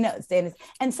me to, stay in this.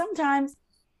 And sometimes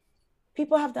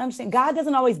people have to understand God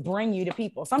doesn't always bring you to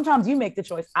people. Sometimes you make the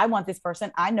choice. I want this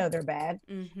person. I know they're bad.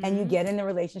 And you get in the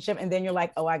relationship and then you're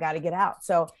like, oh, I got to get out.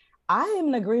 So I am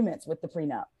in agreement with the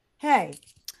prenup. Hey.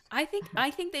 I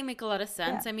think they make a lot of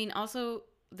sense. Yeah. I mean, also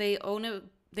they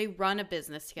run a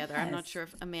business together. Yes. I'm not sure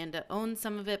if Amanda owns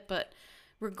some of it, but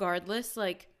regardless,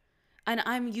 and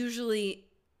I'm usually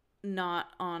not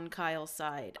on Kyle's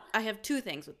side. I have two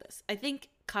things with this. I think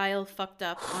Kyle fucked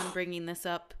up on bringing this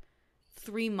up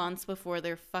 3 months before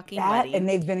their fucking wedding. And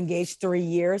they've been engaged 3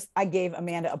 years. I gave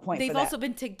Amanda a point for that. They've also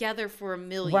been together for $1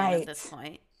 million at this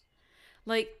point.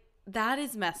 That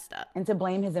is messed up. And to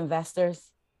blame his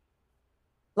investors.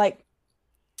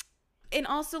 And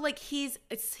also he's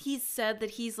said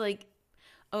that he's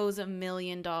owes $1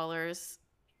 million.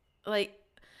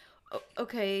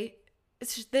 Okay,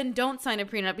 then don't sign a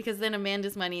prenup because then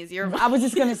Amanda's money is your money. I was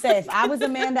just gonna say, if I was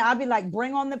Amanda, I'd be like,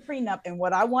 bring on the prenup, and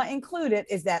what I want included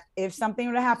is that if something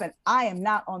were to happen, I am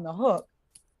not on the hook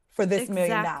for this $1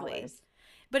 million.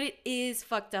 But it is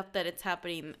fucked up that it's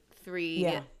happening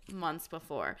 3 months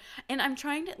before. And I'm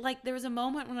trying to there was a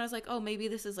moment when I was like, oh, maybe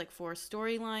this is for a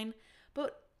storyline,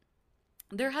 but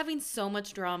they're having so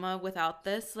much drama without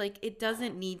this. It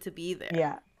doesn't need to be there.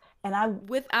 Yeah. And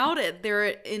without it, they're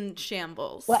in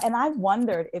shambles. Well, and I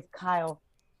wondered if Kyle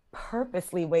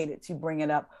purposely waited to bring it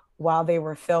up while they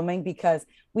were filming, because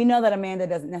we know that Amanda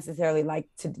doesn't necessarily like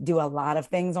to do a lot of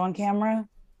things on camera.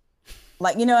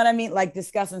 You know what I mean?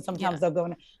 Discussing, sometimes they'll go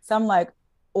in. So I'm like,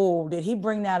 oh, did he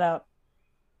bring that up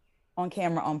on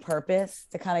camera on purpose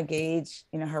to kind of gauge,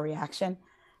 her reaction?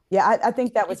 Yeah, I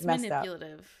think that was messed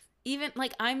manipulative. Even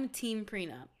I'm team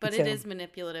prenup, but it is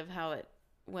manipulative how it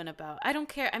went about. I don't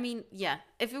care. I mean, yeah,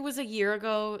 if it was a year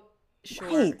ago, sure.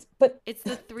 Right, but it's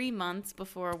the 3 months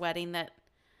before a wedding that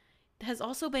has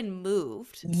also been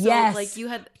moved. Yes. So, you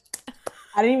had.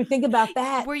 I didn't even think about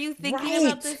that. Were you thinking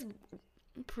about this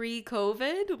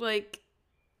pre-COVID?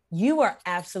 You are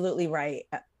absolutely right.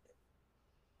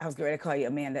 I was going to call you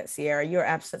Amanda Sierra. You're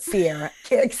absolutely Sierra.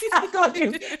 I called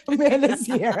you Amanda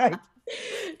Sierra.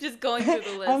 Just going through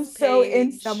the list. I'm so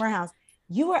in Summer House.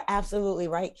 You are absolutely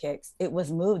right, Kix. It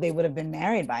was moved. They would have been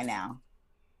married by now.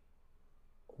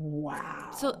 Wow.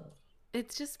 So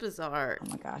it's just bizarre. Oh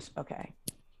my gosh. Okay.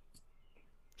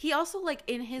 He also,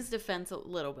 in his defense a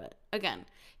little bit, again,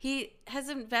 he has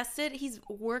invested. He's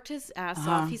worked his ass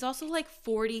off. He's also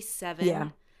 47. Yeah.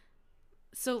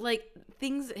 So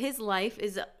his life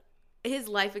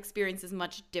experience is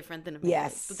much different than Amanda's.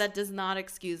 Yes. But that does not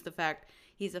excuse the fact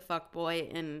he's a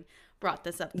fuckboy and brought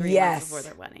this up 3 months before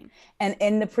their wedding. And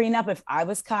in the prenup, if I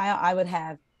was Kyle, I would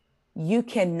have, you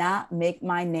cannot make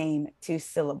my name 2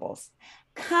 syllables.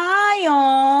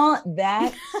 Kyle,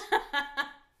 that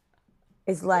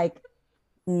is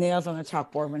nails on the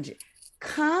chalkboard when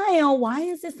Kyle, why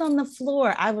is this on the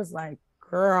floor? I was like,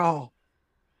 girl.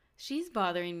 She's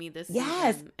bothering me this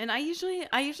season. And I usually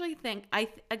think, I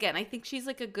think she's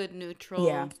a good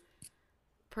neutral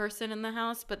person in the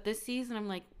house. But this season, I'm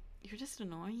like, you're just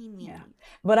annoying me. Yeah.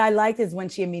 What I liked is when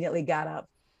she immediately got up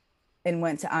and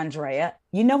went to Andrea.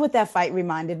 You know what that fight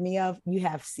reminded me of? You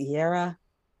have Sierra,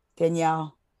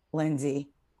 Danielle, Lindsay,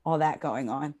 all that going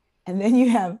on. And then you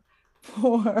have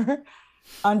poor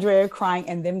Andrea crying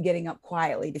and them getting up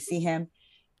quietly to see him.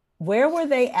 Where were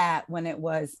they at when it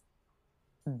was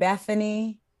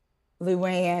Bethany,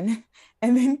 Luann,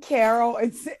 and then Carol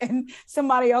and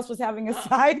somebody else was having a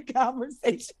side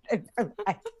conversation in their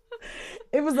life?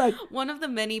 It was one of the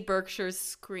many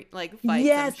Berkshire's fights.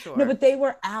 Yes, I'm sure. No, but they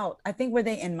were out. I think, were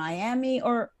they in Miami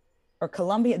or or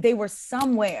Colombia. They were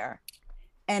somewhere,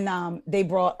 and they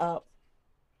brought up.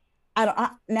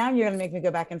 Now you're gonna make me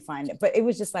go back and find it, but it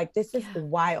was just like this is Yeah.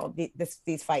 wild.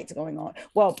 These fights going on.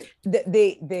 Well,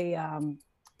 the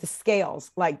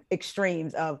scales, like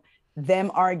extremes of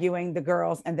them arguing, the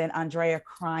girls, and then Andrea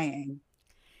crying.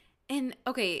 And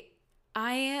okay,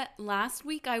 I last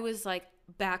week I was like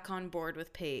back on board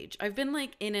with Paige. I've been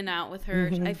like in and out with her. I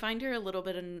Mhm. find her a little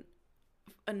bit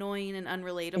annoying and Yeah.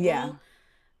 unrelatable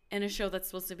in a show that's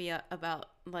supposed to be about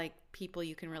like people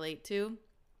you can relate to.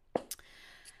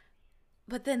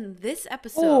 But then this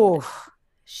episode, Oh,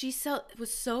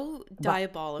 was so but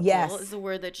diabolical is yes. the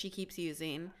word that she keeps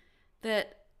using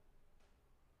that,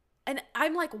 and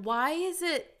I'm like, why is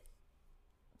it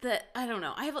that I don't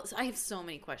know. I have so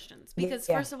many questions because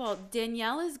Yeah. first of all,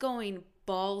 Danielle is going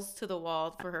balls to the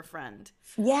wall for her friend,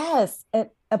 Yes. And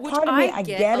a which part of me, I I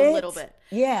get get a little it. bit.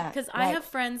 Yeah. Because I Like have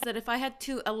friends that if I had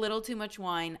a little too much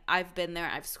wine, I've been there.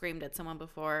 I've screamed at someone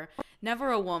before. Never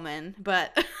a woman,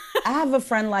 but I have a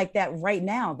friend like that right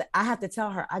now that I have to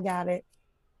tell her I got it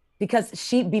because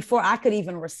before I could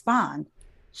even respond,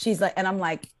 she's like, and I'm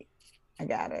like, I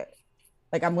got it.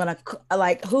 Like I'm gonna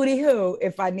like hootie hoo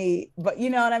if I need, but you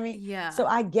know what I mean. yeah, So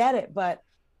I get it, but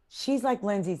she's like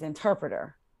Lindsay's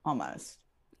interpreter almost,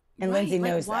 and Lindsay right.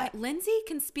 Like knows why that, Lindsay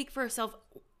can speak for herself.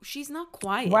 She's not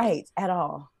quiet. right at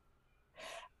all.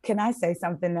 Can I say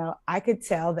something though? I could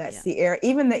tell that Yeah. Sierra,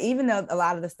 even though a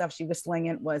lot of the stuff she was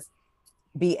slinging was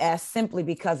BS, simply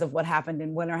because of what happened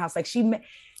in Winter House. Like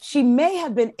she may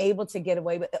have been able to get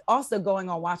away, but also going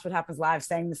on Watch What Happens Live,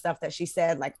 saying the stuff that she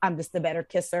said, like I'm just the better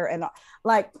kisser, and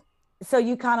like, so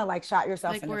you kind of like shot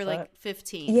yourself Like in the we're foot. like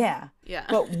 15. Yeah, Yeah.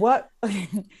 but what?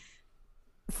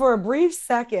 For a brief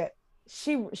second,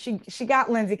 she got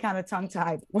Lindsay kind of tongue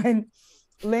tied when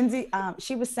Lindsay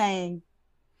she was saying,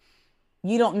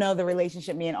 "You don't know the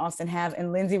relationship me and Austin have,"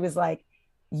 and Lindsay was like,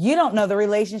 "You don't know the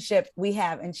relationship we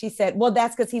have," and she said, "Well,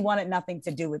 that's because he wanted nothing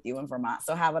to do with you in Vermont.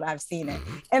 So how would I have seen it?"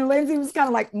 And Lindsay was kind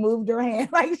of like moved her hand,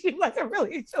 like she wasn't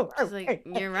really sure. She's like,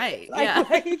 you're right. Like, Yeah.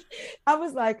 like, I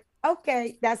was like,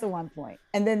 okay, that's the one point,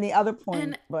 and then the other point,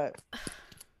 And but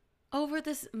over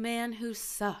this man who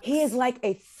sucks. he is like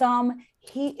a thumb.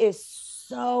 He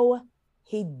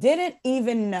didn't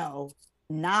even know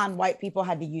non-white people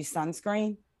had to use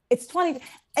sunscreen. It's 20.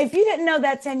 If you didn't know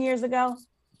that 10 years ago,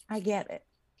 I get it.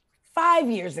 5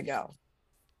 years ago,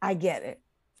 I get it.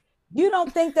 You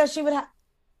don't think that she would have.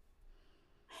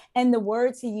 And the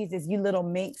words he uses, you little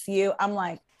minx, you. I'm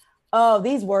like, oh,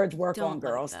 these words work Don't on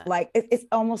girls. that. Like it's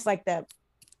almost like that.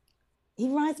 He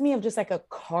reminds me of just like a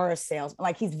car salesman.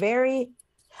 Like he's very.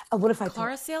 What if I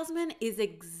Car salesman is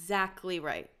exactly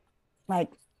right. like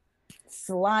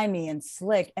slimy and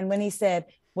slick? And when he said,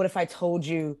 "What if I told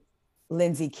you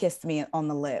Lindsay kissed me on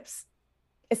the lips?"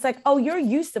 It's like, oh, you're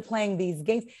used to playing these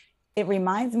games. It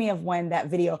reminds me of when that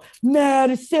video,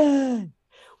 Madison,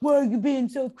 why are you being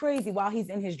so crazy? While he's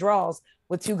in his drawers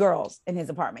with two girls in his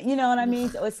apartment. You know what I mean?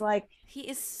 So it's like, He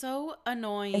is so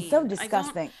annoying. it's so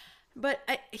disgusting. But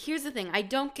here's the thing. I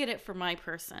don't get it for my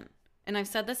person. And I've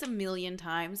said this a million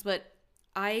times, but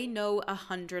I know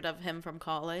 100 of him from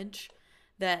college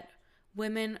that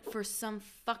women, for some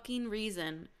fucking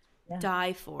reason,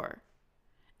 die for.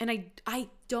 And I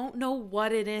don't know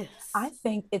what it is. I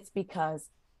think it's because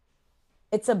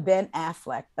it's a Ben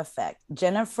Affleck effect.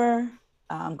 Jennifer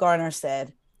Garner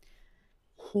said,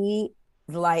 his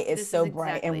light is so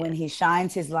bright. And when he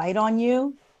shines his light on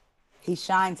you, he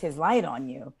shines his light on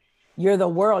you. You're the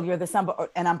world, you're the sun.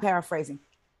 And I'm paraphrasing.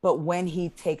 But when he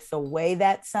takes away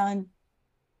that sun,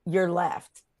 you're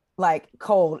left like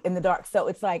cold in the dark. So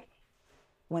it's like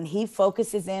when he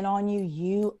focuses in on you,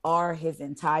 you are his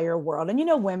entire world. And you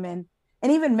know, women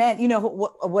and even men, you know,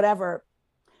 whatever,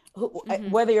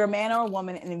 whether you're a man or a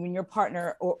woman, and when your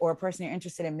partner or a person you're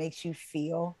interested in makes you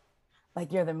feel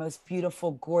like you're the most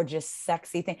beautiful, gorgeous,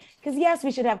 sexy thing. Because yes,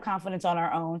 we should have confidence on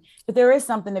our own, but there is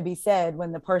something to be said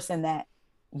when the person that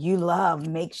you love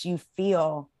makes you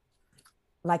feel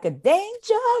like a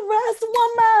dangerous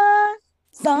woman.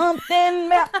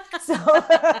 Something.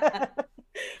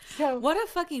 So what a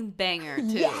fucking banger, too.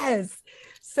 Yes.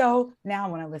 So now I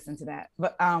want to listen to that.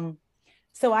 But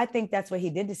so I think that's what he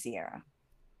did to Sierra.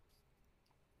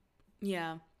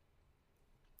 Yeah.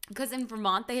 Because in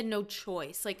Vermont, they had no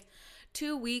choice. Like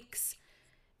 2 weeks.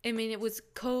 I mean,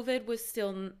 COVID was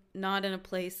still not in a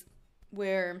place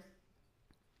where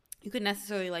you could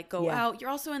necessarily like go out.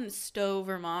 You're also in Stowe,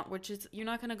 Vermont, which is, you're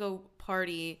not going to go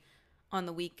party on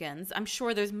the weekends. I'm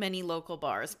sure there's many local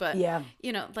bars, but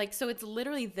you know, like, so it's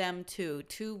literally them too.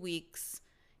 2 weeks.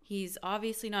 He's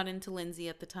obviously not into Lindsay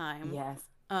at the time. Yes.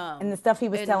 And the stuff he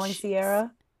was telling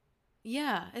Sierra.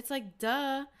 Yeah, it's like,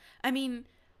 duh. I mean,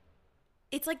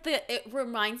 it's like it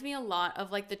reminds me a lot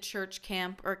of like the church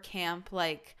camp or camp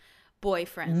like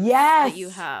boyfriends that you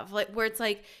Yes. have, like where it's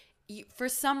like for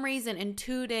some reason in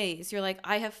 2 days you're like,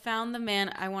 I have found the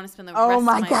man I want to spend the Oh rest of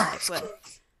my my life gosh.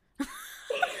 with.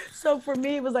 So for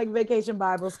me, it was like vacation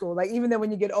Bible school. Like even though when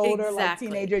you get older, like Exactly.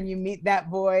 teenager, and you meet that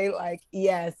boy, like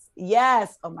yes,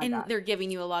 yes. Oh my And gosh. they're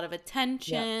giving you a lot of Yep.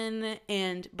 attention,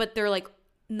 but they're like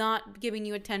not giving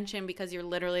you attention because you're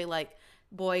literally like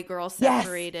boy girl Yes.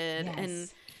 separated, and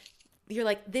Yes. you're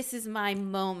like, this is my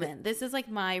moment. This is like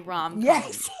my rom-com.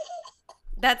 Yes.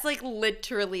 That's like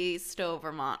literally Stowe,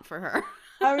 Vermont for her.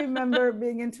 I remember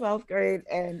being in 12th grade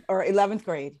and or 11th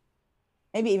grade,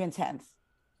 maybe even 10th.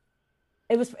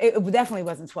 It definitely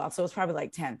wasn't 12th, so it was probably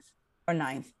like 10th or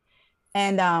 9th.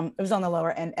 And it was on the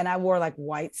lower end, and I wore like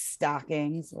white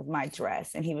stockings with my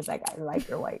dress, and he was like, I like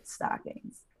your white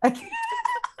stockings.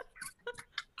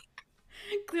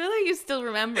 Clearly, you still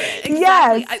remember it.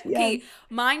 Yes, Exactly. Okay, yes.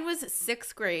 mine was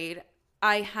sixth grade.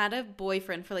 I had a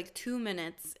boyfriend for like 2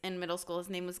 minutes in middle school. His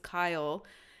name was Kyle.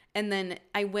 And then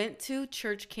I went to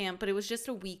church camp, but it was just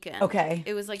a weekend. Okay.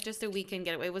 It was like just a weekend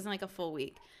getaway. It wasn't like a full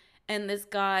week. And this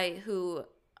guy who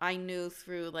I knew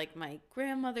through like my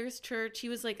grandmother's church, he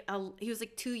was like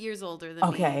 2 years older than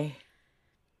me. Okay.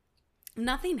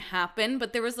 Nothing happened,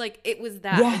 but there was like it was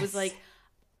that. Yes. It was like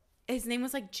his name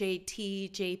was like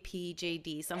JT, JP,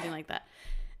 JD, something like that.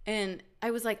 And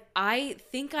I was like, I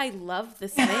think I love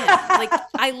this man. Like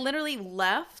I literally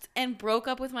left and broke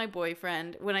up with my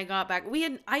boyfriend when I got back.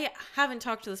 I haven't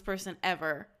talked to this person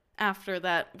ever after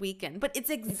that weekend, but it's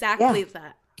exactly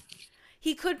that.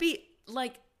 He could be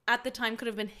like at the time could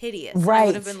have been hideous. Right. I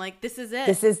would have been like, this is it.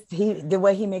 This is the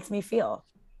way he makes me feel.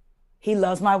 He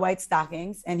loves my white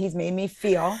stockings, and he's made me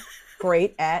feel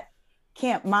great at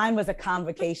camp. Mine was a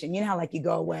convocation. You know how like you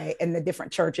go away and the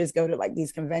different churches go to like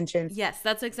these conventions. Yes,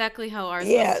 that's exactly how ours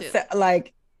was too. So,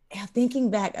 like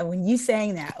thinking back when you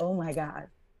saying that, oh my God,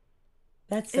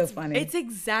 that's so funny. It's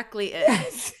exactly it.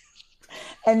 Yes.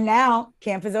 And now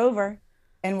camp is over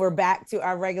and we're back to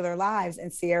our regular lives,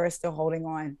 and Sierra's still holding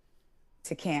on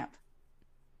to camp.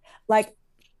 Like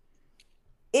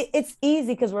it's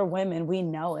easy because we're women, we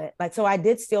know it. Like, so I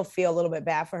did still feel a little bit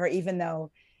bad for her, even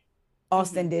though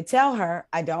Austin did tell her,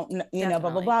 I don't, you know,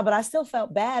 blah, blah, blah. But I still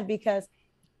felt bad because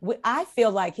I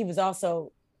feel like he was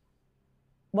also,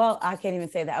 well, I can't even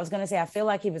say that. I was going to say, I feel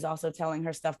like he was also telling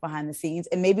her stuff behind the scenes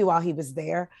and maybe while he was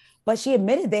there, but she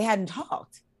admitted they hadn't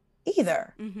talked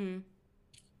either. Mm-hmm.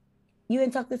 You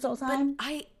didn't talk this whole time?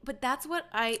 But that's what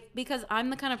because I'm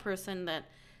the kind of person that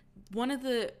one of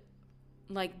the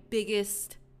like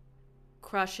biggest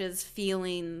crushes,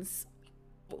 feelings,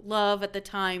 love at the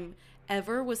time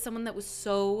ever was someone that was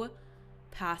so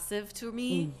passive to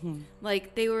me. Mm-hmm.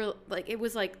 Like they were like, it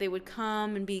was like they would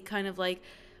come and be kind of like,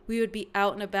 we would be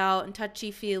out and about and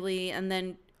touchy-feely, and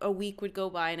then a week would go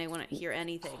by and I wouldn't hear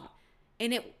anything.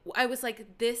 And I was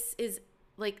like, this is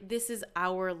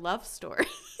our love story.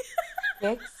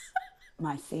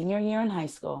 My senior year in high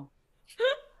school.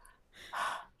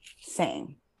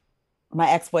 Same. My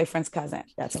ex-boyfriend's cousin.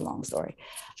 That's a long story.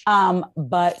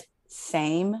 But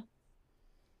same.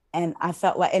 And I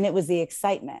felt like, and it was the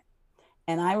excitement.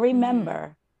 And I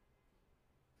remember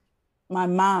my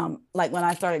mom, like when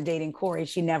I started dating Corey,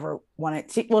 she never wanted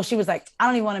to, she was like, I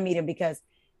don't even want to meet him because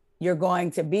you're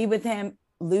going to be with him,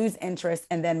 lose interest,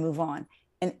 and then move on.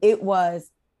 And it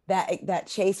was that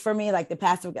chase for me, like the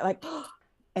pastor would get like,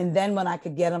 and then when I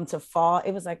could get him to fall,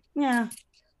 it was like, yeah,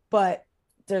 but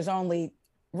there's only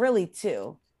really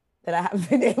two that I have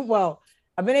been able, well,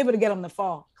 I've been able to get him to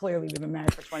fall. Clearly we've been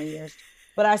married for 20 years,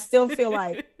 but I still feel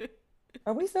like,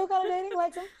 are we still kind of dating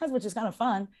like sometimes, which is kind of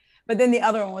fun. But then the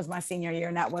other one was my senior year,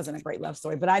 and that wasn't a great love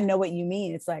story, but I know what you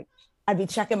mean. It's like, I'd be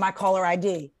checking my caller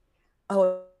ID.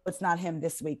 Oh, it's not him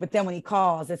this week. But then when he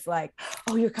calls, it's like,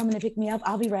 oh, you're coming to pick me up.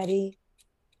 I'll be ready.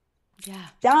 Yeah.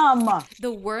 Dumb.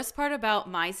 The worst part about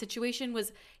my situation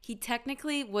was he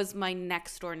technically was my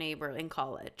next door neighbor in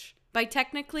college. By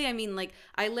technically, I mean like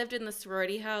I lived in the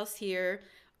sorority house here.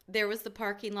 There was the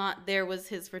parking lot. There was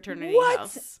his fraternity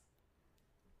house.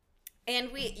 And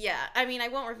I mean, I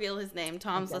won't reveal his name.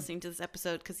 Tom's listening to this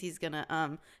episode because he's going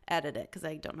to edit it because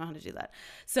I don't know how to do that.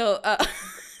 So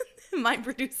my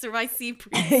producer, my C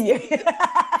priest.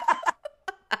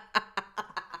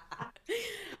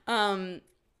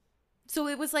 So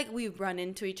it was like we'd run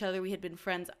into each other. We had been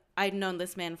friends. I'd known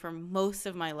this man for most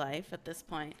of my life at this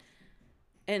point.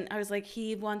 And I was like,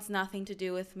 he wants nothing to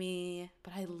do with me,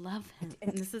 but I love him.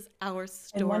 And this is our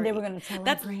story. And one day we're going to tell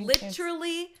That's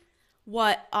literally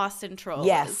what Austin Troll is.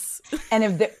 Yes. And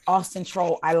if the Austin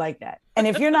Troll, I like that. And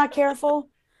if you're not careful,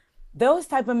 Those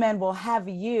type of men will have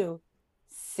you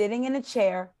sitting in a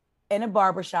chair in a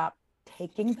barbershop,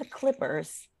 taking the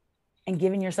clippers and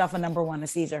giving yourself a number one, a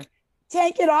Caesar.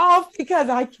 Take it off because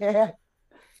I can't.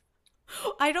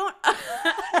 I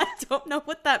don't know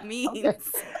what that means. Okay.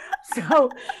 So,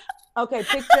 okay,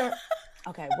 picture.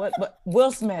 Okay, what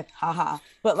Will Smith, haha.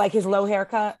 But like his low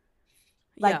haircut,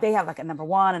 like they have like a number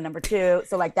one, a number two.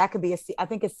 So like that could be I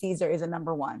think a Caesar is a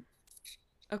number one.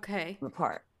 Okay.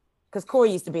 Part. Because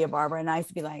Corey used to be a barber and I used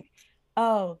to be like,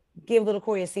 oh, give little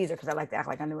Corey a Caesar because I like to act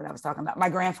like I knew what I was talking about. My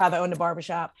grandfather owned a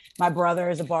barbershop. My brother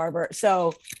is a barber.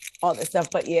 So all this stuff.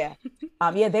 But yeah,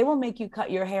 they will make you cut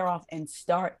your hair off and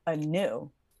start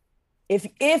anew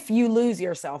if you lose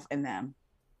yourself in them.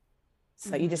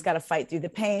 So you just got to fight through the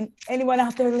pain. Anyone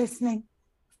out there listening?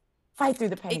 Fight through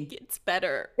the pain. It gets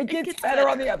better. It gets better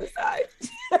on the other side.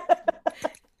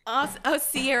 Oh,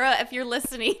 Sierra, if you're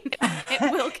listening,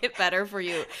 it will get better for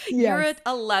you. Yes. You're at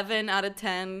 11 out of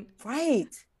 10. Right.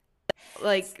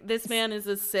 Like, this man is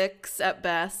a 6 at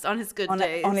best on his good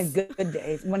days. On his good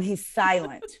days, when he's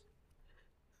silent.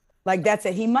 Like, that's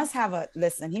it. He must have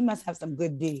some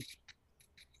good D.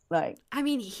 Like, I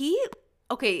mean,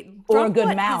 or a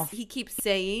good mouth. He keeps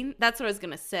saying, that's what I was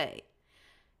going to say.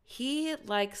 He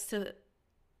likes to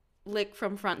lick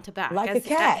from front to back. Like a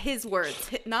cat. His words,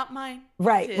 not mine.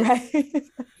 Right, his. Right.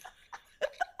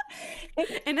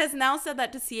 And has now said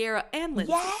that to Sierra and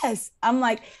Lindsay. Yes. I'm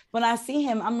like, when I see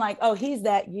him, I'm like, oh, he's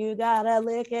that you gotta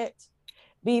lick it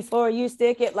before you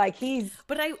stick it. Like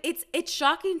But it's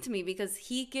shocking to me because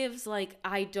he gives like,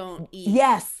 I don't eat.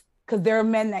 Yes. Because there are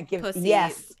men that give pussy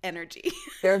energy.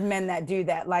 There are men that do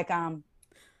that. Like,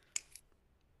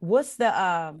 what's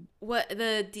the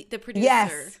the producer?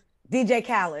 Yes. DJ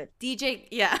Khaled.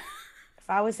 Yeah. If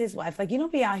I was his wife, like, you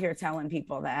don't be out here telling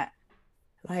people that.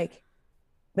 Like,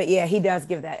 but yeah, he does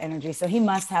give that energy. So he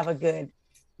must have a good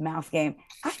mouth game.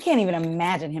 I can't even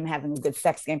imagine him having a good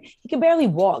sex game. He can barely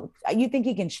walk. You think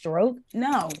he can stroke?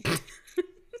 No.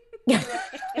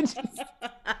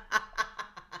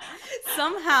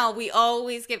 Somehow we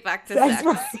always get back to sex.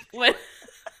 Right.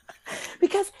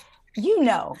 Because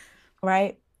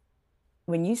right?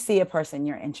 When you see a person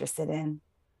you're interested in,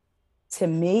 to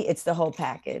me, it's the whole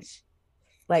package.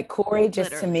 Like Corey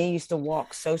to me used to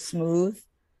walk so smooth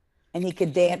and he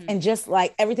could dance. And just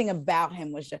like everything about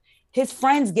him was just, his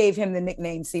friends gave him the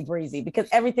nickname C Breezy because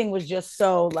everything was just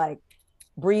so like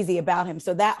breezy about him.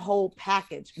 So that whole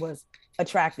package was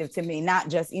attractive to me, not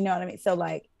just, you know what I mean? So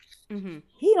like,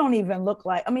 he don't even look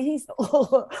like, I mean, he's,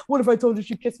 what if I told her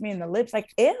she kissed me in the lips?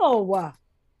 Like, ew,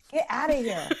 get out of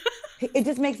here. It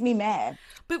just makes me mad.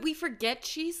 But we forget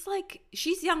she's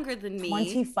younger than me.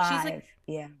 25. She's like,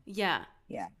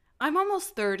 yeah. I'm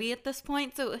almost 30 at this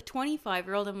point. So a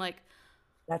 25-year-old, I'm like,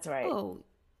 that's right. Oh,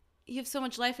 you have so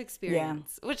much life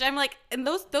experience. Yeah. Which I'm like, and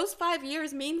those 5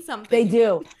 years mean something. They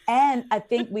do. And I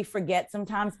think we forget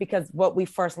sometimes because what we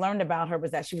first learned about her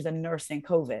was that she was a nurse in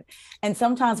COVID. And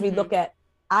sometimes we look at,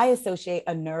 I associate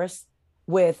a nurse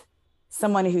with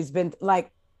someone who's been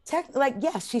like,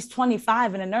 yes, she's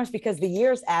 25 and a nurse because the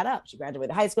years add up. She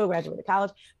graduated high school, graduated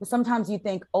college, but sometimes you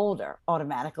think older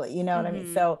automatically, you know what I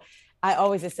mean? So I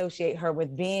always associate her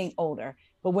with being older,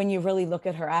 but when you really look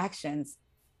at her actions,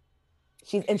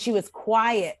 she was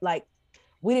quiet. Like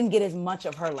we didn't get as much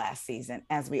of her last season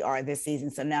as we are this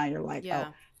season. So now you're like, oh,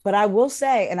 but I will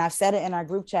say, and I've said it in our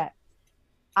group chat,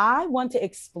 I want to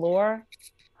explore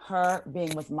her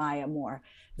being with Maya more.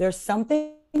 There's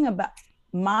something about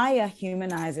Maya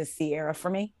humanizes Sierra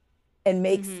for me and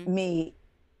makes me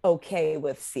okay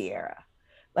with Sierra.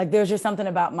 Like there's just something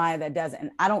about Maya that doesn't.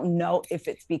 And I don't know if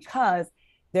it's because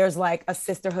there's like a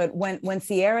sisterhood. When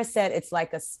Sierra said it's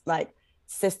like a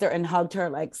sister and hugged her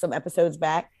like some episodes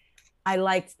back, I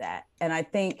liked that. And I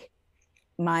think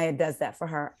Maya does that for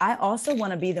her. I also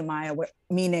want to be the Maya,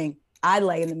 meaning I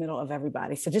lay in the middle of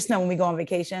everybody. So just know when we go on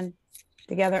vacation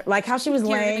together, like how she was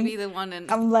laying, be the one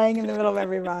I'm laying in the middle of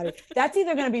everybody. That's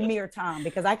either going to be me or Tom,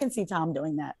 because I can see Tom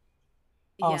doing that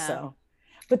also.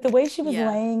 But the way she was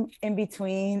laying in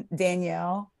between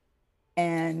Danielle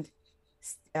and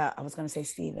I was going to say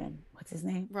Steven. What's his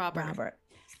name? Robert.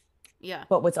 Yeah.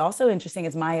 But what's also interesting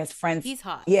is Maya's friends. He's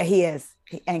hot. Yeah, he is.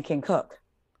 And can cook.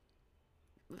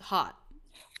 Hot.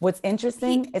 What's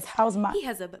interesting is how's he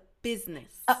has a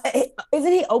business.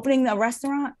 Isn't he opening a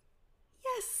restaurant?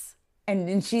 Yes.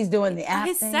 And she's doing the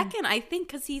acting. His second, I think,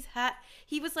 because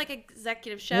he was like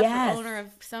executive chef or owner of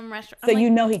some restaurant. So he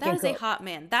can cook. That is a hot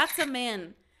man. That's a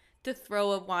man to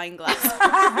throw a wine glass.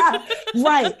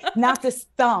 Right. Not this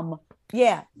thumb.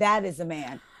 Yeah, that is a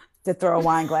man to throw a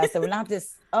wine glass. So not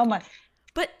this, oh my.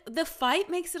 But the fight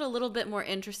makes it a little bit more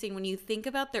interesting when you think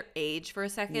about their age for a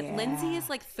second. Yeah. Lindsay is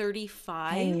like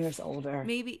 35. 10 years older.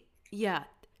 Maybe. Yeah.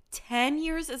 10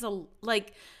 years is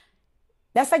like.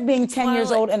 That's like being 10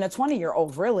 years old and a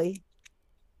 20-year-old, really.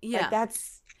 Yeah. Like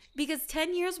that's. Because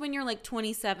 10 years when you're like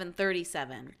 27,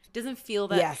 37 doesn't feel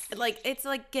that. Yes. Like, it's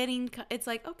like it's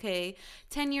like, okay,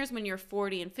 10 years when you're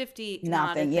 40 and 50,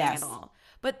 not a thing at all.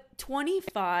 But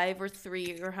 25 or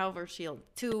 3 or however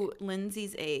to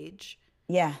Lindsay's age.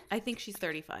 Yeah. I think she's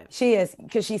 35. She is,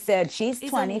 because she said she's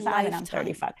 25 and I'm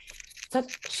 35. So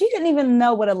she didn't even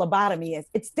know what a lobotomy is.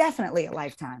 It's definitely a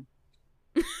lifetime.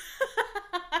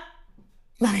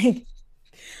 Like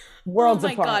worlds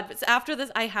apart. Oh my God. But after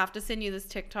this, I have to send you this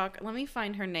TikTok. Let me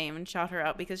find her name and shout her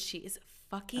out because she is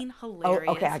fucking hilarious.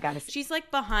 Oh, okay, I got it. She's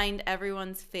like behind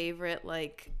everyone's favorite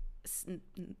like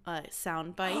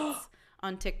sound bites.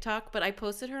 On TikTok, but I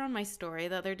posted her on my story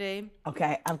the other day.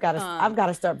 Okay, I've got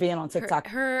to start being on TikTok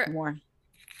more.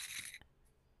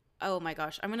 Oh my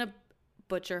gosh, I'm gonna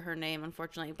butcher her name,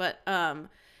 unfortunately, but her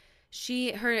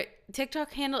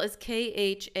TikTok handle is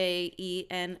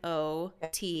KHAENOT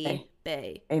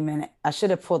Bay. A minute, I should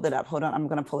have pulled it up. Hold on, I'm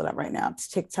gonna pull it up right now. It's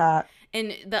TikTok.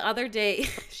 And the other day,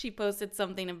 she posted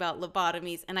something about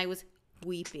lobotomies, and I was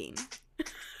weeping.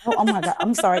 Oh my God,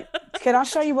 I'm sorry. Can I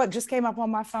show you what just came up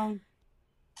on my phone?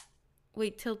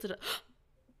 Wait, tilt it up.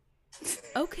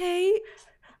 Okay.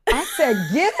 I said,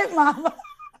 get it, mama.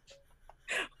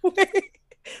 Wait. Okay.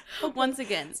 Once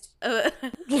again,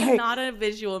 not a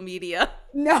visual media.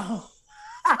 No.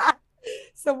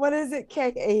 So what is it?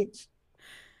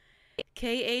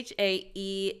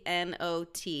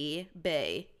 KHAENOT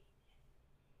Bay.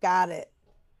 Got it.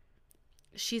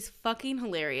 She's fucking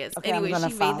hilarious. Okay, anyway,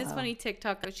 she made this funny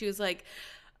TikTok. She was like,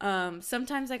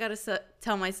 sometimes I gotta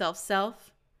tell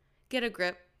myself, get a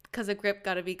grip, because a grip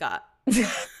gotta be got.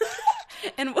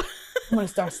 And I'm gonna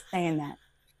start saying that.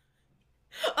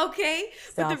 Okay,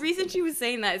 but the reason she was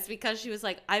saying that is because she was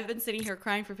like, I've been sitting here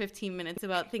crying for 15 minutes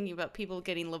about thinking about people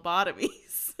getting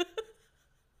lobotomies.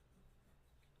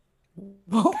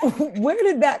 Where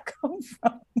did that come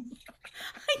from?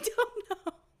 I don't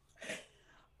know.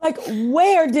 Like,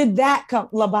 where did that come?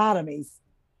 Lobotomies.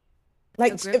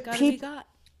 Like, people.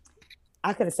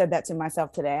 I could have said that to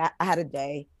myself today. I had a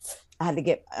day. I had to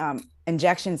get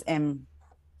injections in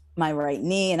my right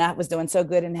knee, and I was doing so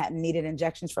good and hadn't needed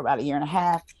injections for about a year and a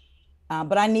half.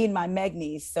 But I need my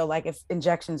Megnies. So, like, if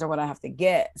injections are what I have to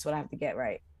get, it's what I have to get,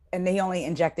 right? And they only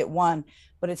injected one,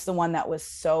 but it's the one that was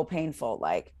so painful.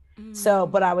 Like, so,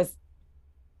 but I was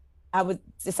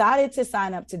decided to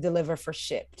sign up to deliver for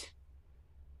Shipt.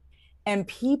 And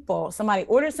somebody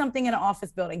ordered something in an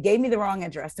office building, gave me the wrong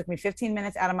address, took me 15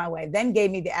 minutes out of my way, then gave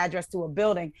me the address to a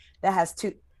building that has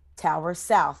two Tower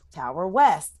South, Tower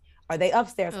West. Are they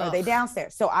upstairs? Ugh. Are they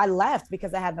downstairs? So I left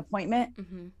because I had an appointment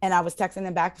and I was texting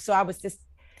them back. So I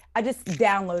just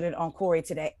downloaded on Corey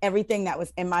today everything that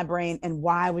was in my brain and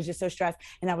why I was just so stressed.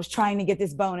 And I was trying to get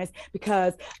this bonus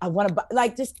because I want to,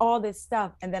 like, just all this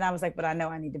stuff. And then I was like, but I know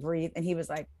I need to breathe. And he was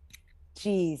like,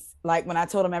 geez, like when I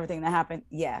told him everything that happened,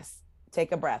 yes.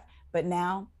 Take a breath, but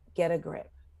now get a grip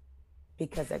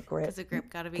because a grip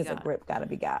gotta be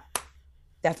got.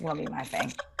 That's gonna be my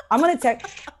thing. I'm gonna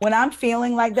text when I'm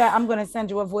feeling like that. I'm gonna send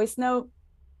you a voice note.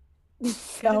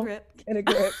 Get a grip. Get a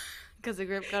grip. Because a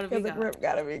grip gotta be got. A grip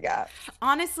gotta be got.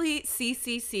 Honestly,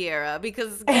 CC Sierra,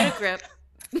 because get a grip.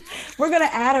 We're gonna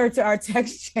add her to our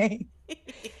text chain.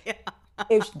 Yeah.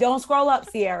 Don't scroll up,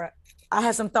 Sierra. I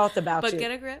have some thoughts about you. But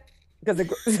get a grip.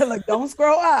 Because like, don't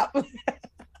scroll up.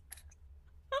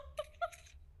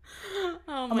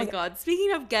 Oh my God.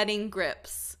 Speaking of getting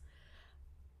grips,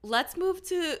 let's move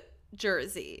to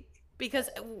Jersey because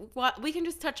we can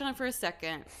just touch on it for a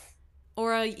second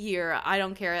or a year. I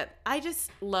don't care. I just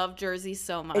love Jersey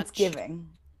so much. It's giving.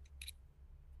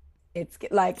 It's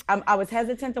like I was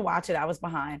hesitant to watch it. I was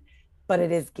behind, but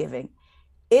it is giving.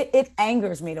 It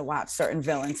angers me to watch certain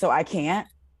villains, so I can't.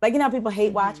 Like, you know, people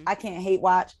hate watch. I can't hate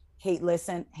watch, hate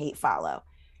listen, hate follow.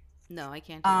 No, I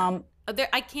can't.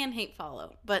 I can hate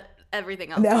follow, but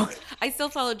everything else. No. I still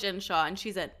follow Jen Shaw, and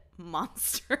she's a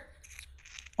monster.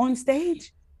 On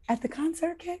stage at the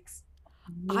concert kicks?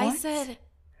 I said,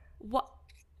 what?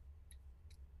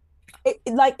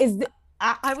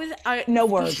 No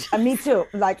words. Me too.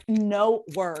 Like, no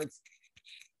words.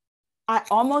 I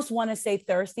almost want to say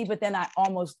thirsty, but then I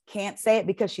almost can't say it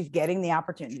because she's getting the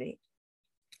opportunity.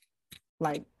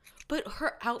 Like, but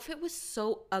her outfit was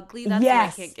so ugly. That's what I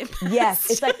can't get past. Yes.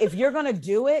 It's like, if you're going to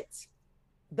do it,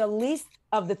 the least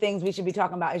of the things we should be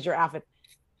talking about is your outfit.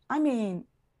 I mean,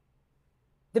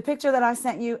 the picture that I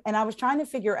sent you, and I was trying to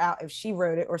figure out if she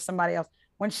wrote it or somebody else.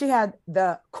 when she had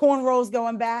the cornrows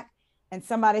going back and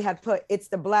somebody had put, "It's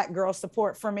the black girl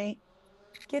support for me."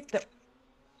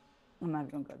 I'm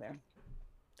not going to go there.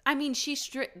 I mean,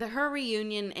 her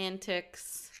reunion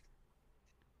antics.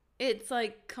 It's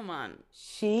like, come on.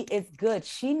 She is good.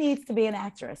 She needs to be an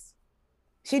actress.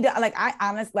 I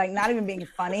honestly, like, not even being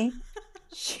funny,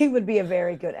 she would be a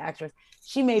very good actress.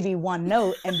 She may be one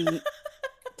note and be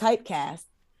typecast,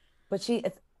 but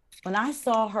when I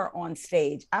saw her on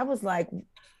stage, I was like,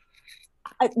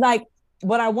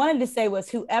 what I wanted to say was,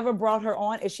 whoever brought her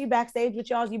on, is she backstage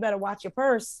with y'all? You better watch your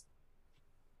purse.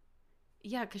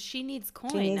 Yeah, because she needs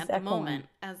coin at the moment,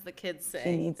 as the kids say.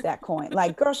 She needs that coin.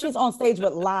 Like, girl, she's on stage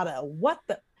with Lotto.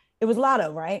 It was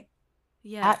Lotto, right?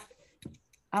 Yeah.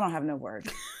 I don't have no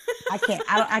words. I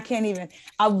can't even.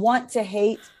 I want to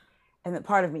hate, and the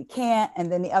part of me can't.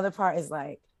 And then the other part is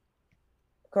like,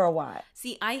 girl, why?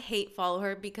 See, I hate follow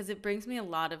her because it brings me a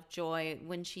lot of joy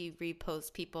when she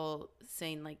reposts people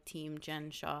saying like Team Jen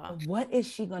Shah. What is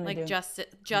she going to do? Like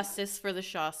justice for the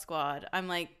Shaw Squad. I'm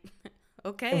like,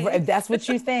 okay. If that's what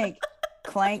you think,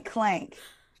 clank, clank.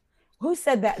 Who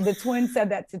said that? The twins said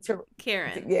that to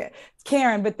Karen. Yeah,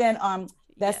 Karen. But then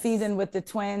that season with the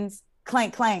twins,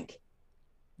 clank, clank.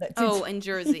 In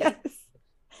Jersey. Yes.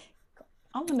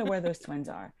 I wonder where those twins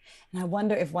are. And I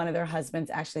wonder if one of their husbands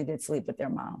actually did sleep with their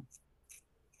mom.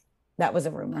 That was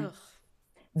a rumor. Ugh.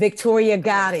 Victoria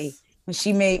Gotti,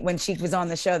 when she was on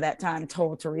the show that time,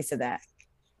 told Teresa that.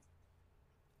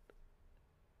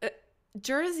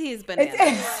 Jersey is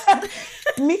bananas.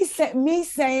 me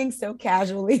saying so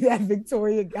casually that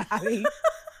Victoria Gotti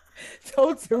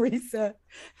told Teresa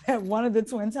that one of the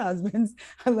twins' husbands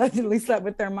allegedly slept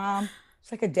with their mom.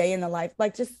 It's like a day in the life.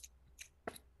 Like, just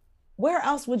where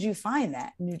else would you find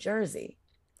that? New Jersey.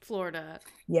 Florida.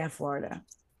 Yeah, Florida.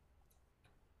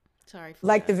 Sorry. Florida.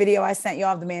 Like the video I sent you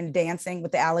of the man dancing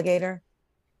with the alligator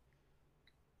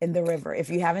in the river. If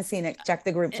you haven't seen it, check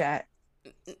the group chat.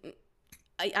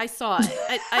 I saw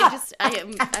it.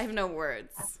 I have no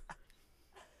words.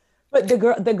 But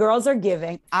the girls are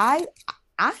giving.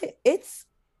 It's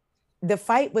the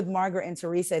fight with Margaret and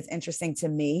Teresa is interesting to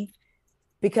me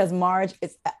because Marge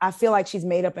I feel like she's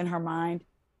made up in her mind,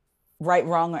 right,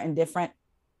 wrong, or indifferent.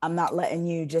 I'm not letting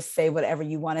you just say whatever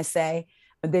you want to say.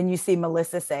 But then you see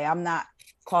Melissa say, I'm not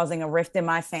causing a rift in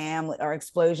my family or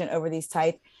explosion over these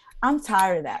types. I'm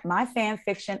tired of that. My fan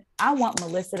fiction, I want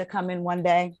Melissa to come in one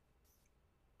day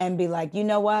and be like, you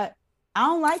know what? I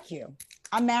don't like you.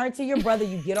 I'm married to your brother.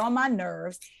 You get on my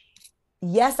nerves.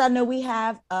 Yes, I know we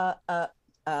have a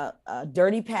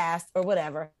dirty past or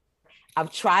whatever.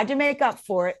 I've tried to make up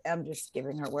for it. I'm just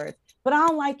giving her words, but I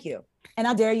don't like you. And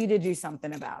I dare you to do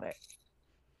something about it.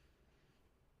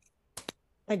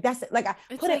 Like, that's it. Like, I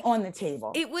put it on the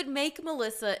table. It would make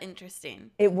Melissa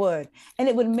interesting. It would. And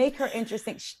it would make her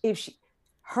interesting if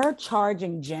her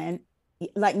charging Jen,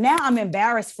 like, now I'm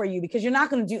embarrassed for you because you're not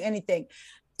going to do anything.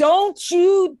 Don't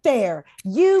you dare.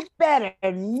 You better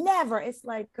never. It's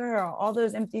like, girl, all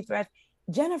those empty threats.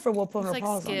 Jennifer will put her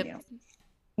paws on you.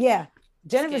 Yeah.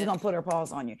 Jennifer's going to put her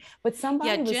paws on you. But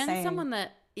somebody was saying. Yeah, Jen's someone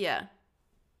that, yeah.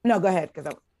 No, go ahead.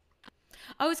 Because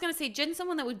I was going to say, Jen's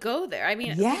someone that would go there. I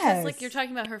mean, because like you're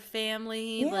talking about her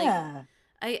family. Yeah.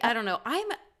 Like, I don't know. I'm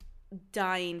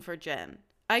dying for Jen.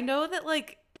 I know that,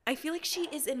 like, I feel like she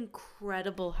is an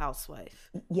incredible housewife.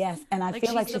 Yes. And I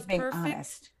feel like she's being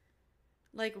honest.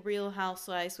 Like, Real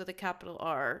Housewives with a capital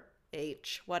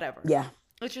R-H, whatever. Yeah.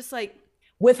 It's just like.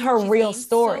 With her real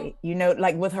story,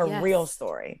 like with her real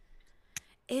story.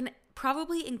 And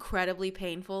probably incredibly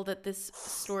painful that this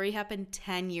story happened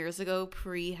 10 years ago,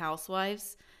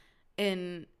 pre-Housewives.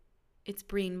 And it's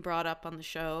being brought up on the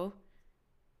show.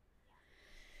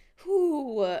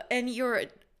 Ooh, and your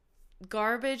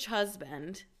garbage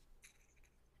husband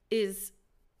is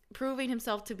proving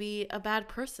himself to be a bad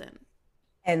person.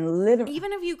 And literally,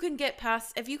 even if you can get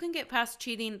past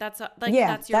cheating, that's your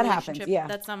relationship. Happens, yeah.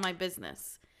 That's not my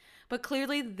business. But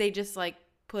clearly, they just like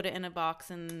put it in a box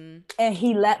and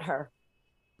he let her.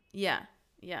 Yeah.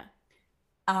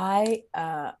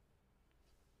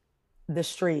 The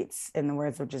streets, in the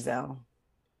words of Giselle,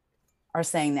 are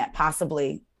saying that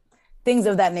possibly things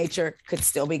of that nature could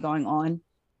still be going on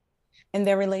in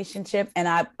their relationship.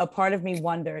 And a part of me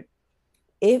wondered,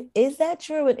 is that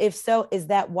true? And if so, is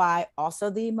that why also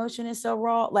the emotion is so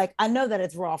raw? Like, I know that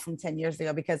it's raw from 10 years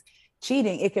ago because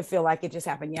cheating, it could feel like it just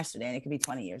happened yesterday and it could be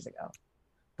 20 years ago.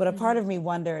 But a part of me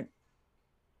wondered,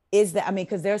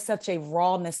 because there's such a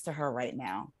rawness to her right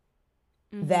now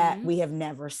that we have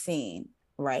never seen,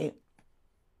 right?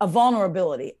 A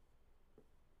vulnerability.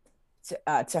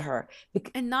 to her.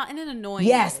 And not in an annoying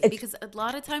Yes, way, because a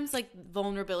lot of times, like,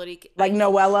 vulnerability, like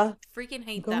Noella. freaking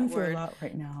hate Going that through word. a lot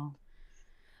right now.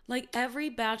 Like, every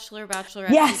Bachelorette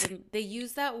Yes. season, they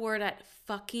use that word at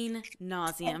fucking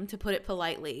nauseum, to put it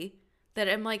politely. That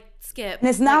I'm like, Skip. And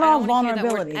it's Like, not I all don't want to hear that word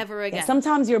vulnerability. ever Yeah, again.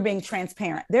 sometimes you're being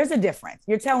transparent. There's a difference.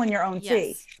 You're telling your own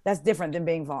tea. Yes. That's different than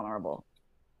being vulnerable.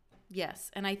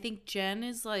 Yes, and I think Jen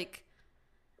is like,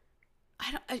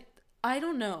 I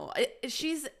don't know.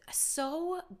 She's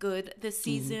so good this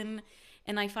season,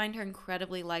 and I find her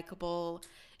incredibly likable.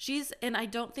 And I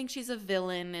don't think she's a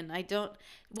villain, and I don't.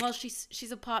 Well,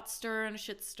 she's a pot stirrer and a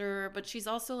shit stirrer, but she's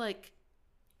also like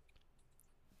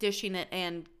dishing it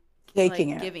and Taking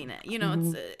like it. giving it. You know,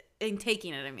 it's and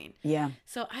taking it. I mean, Yeah.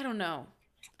 So I don't know.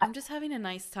 I'm just having a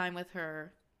nice time with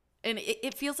her, and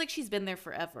it feels like she's been there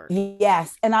forever.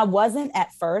 Yes. And I wasn't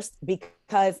at first,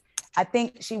 because I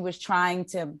think she was trying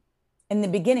to, in the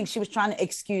beginning, she was trying to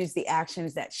excuse the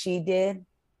actions that she did.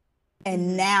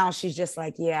 And now she's just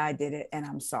like, yeah, I did it and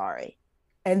I'm sorry.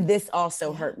 And this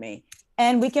also hurt me.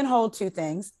 And we can hold two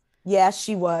things. Yes,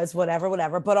 she was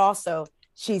whatever, but also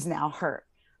she's now hurt.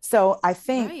 So I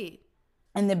think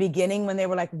in the beginning, when they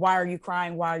were like, why are you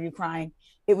crying? Why are you crying?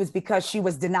 It was because she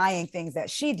was denying things that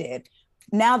she did.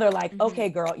 Now they're like, okay,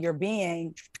 girl, you're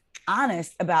being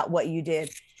honest about what you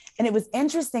did. And it was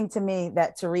interesting to me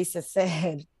that Teresa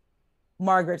said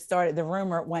Margaret started the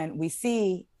rumor, when we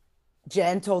see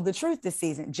Jen told the truth this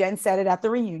season. Jen said it at the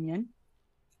reunion.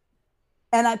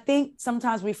 And I think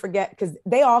sometimes we forget, because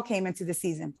they all came into the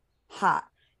season hot.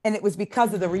 And it was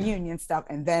because of the reunion stuff.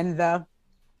 And then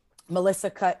Melissa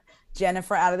cut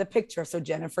Jennifer out of the picture. So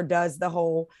Jennifer does the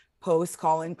whole post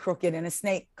calling Crooked and a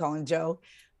snake, calling Joe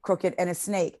crooked and a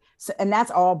snake. So, and that's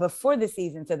all before the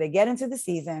season. So they get into the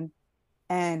season,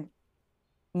 and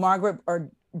Margaret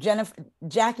or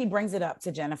Jackie brings it up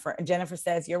to Jennifer, and Jennifer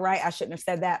says, you're right, I shouldn't have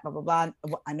said that, blah, blah, blah.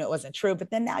 I know it wasn't true.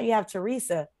 But then now you have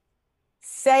Teresa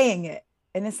saying it.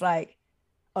 And it's like,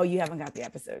 oh, you haven't got the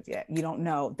episodes yet. You don't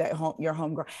know that your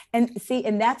homegirl. And see,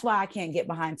 and that's why I can't get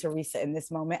behind Teresa in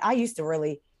this moment. I used to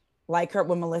really like her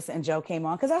when Melissa and Joe came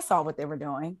on, because I saw what they were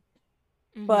doing.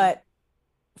 But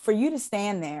for you to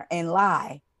stand there and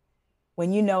lie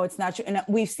when you know it's not true, and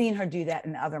we've seen her do that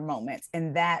in other moments,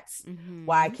 and that's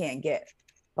why I can't get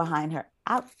behind her.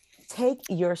 Take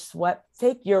your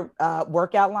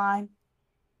workout line.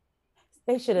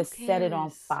 They should have set it on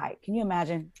fire. Can you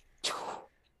imagine?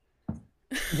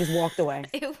 Just walked away.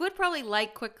 It would probably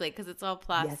light quickly because it's all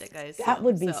plastic. Yes, that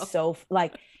would be so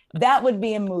like, that would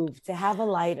be a move, to have a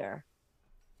lighter.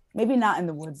 Maybe not in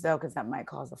the woods though, because that might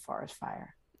cause a forest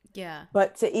fire. Yeah.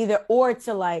 But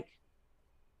to like,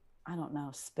 I don't know,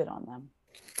 spit on them.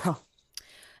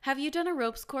 Have you done a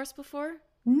ropes course before?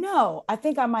 No, I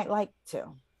think I might like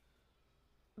to.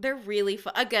 They're really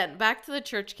fun. Again, back to the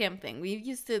church camp thing. We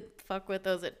used to fuck with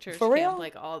those at church For camp real?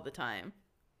 like all the time.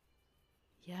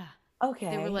 Yeah. Okay.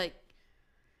 They were like,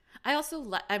 I also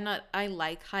I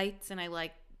like heights, and I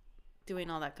like doing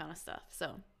all that kind of stuff.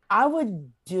 So I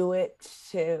would do it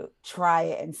to try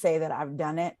it and say that I've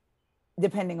done it,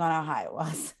 depending on how high it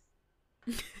was.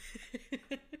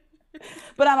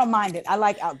 But I don't mind it. I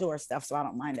like outdoor stuff, so I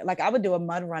don't mind it. Like, I would do a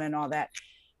mud run and all that.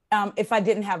 If I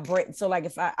didn't have braids. So like,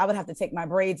 if I would have to take my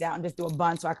braids out and just do a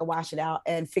bun so I could wash it out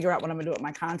and figure out what I'm gonna do with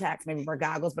my contacts, maybe wear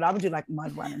goggles, but I would do like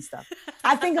mud run and stuff.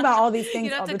 I think about all these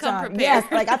things all the time. Prepared. Yes,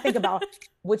 like I think about,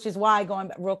 which is why, going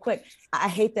back real quick, I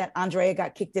hate that Andrea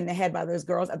got kicked in the head by those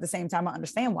girls. At the same time, I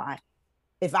understand why.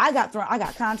 If I got thrown, I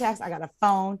got contacts, I got a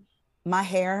phone, my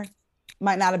hair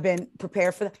might not have been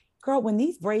prepared for that. Girl, when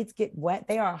these braids get wet,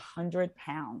 they are 100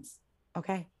 pounds.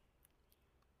 Okay.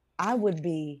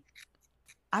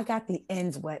 I got the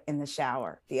ends wet in the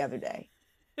shower the other day.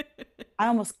 I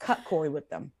almost cut Corey with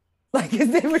them. Like,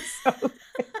 they were so.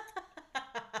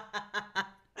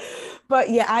 But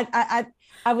yeah,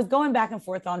 I was going back and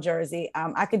forth on Jersey.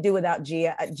 I could do without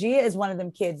Gia. Gia is one of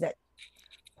them kids that.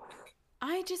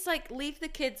 I just like leave the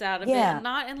kids out of it,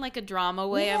 not in like a drama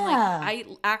way. Yeah. I'm like,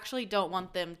 I actually don't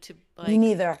want them to like. Me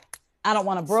neither. I don't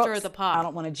want a Brooks. Stir the pot. I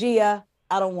don't want a Gia.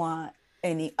 I don't want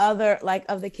any other like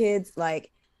of the kids.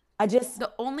 Like,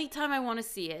 the only time I want to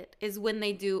see it is when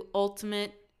they do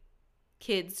ultimate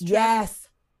kids trip. Yes.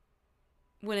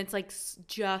 When it's like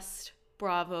just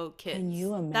Bravo kids. Can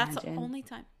you imagine? That's the only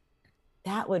time.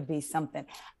 That would be something.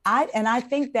 I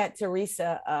think that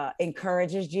Teresa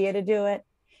encourages Gia to do it.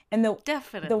 And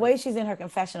definitely the way she's in her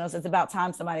confessionals, it's about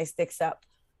time somebody sticks up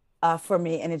for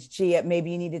me. And it's Gia. Maybe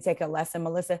you need to take a lesson,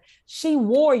 Melissa. She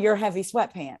wore your heavy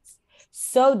sweatpants.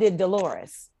 So did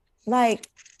Dolores. Like,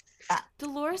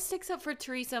 Dolores sticks up for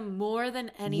Teresa more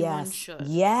than anyone should.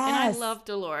 Yes. And I love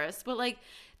Dolores, but like,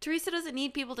 Teresa doesn't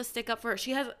need people to stick up for her.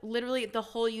 She has literally the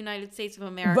whole United States of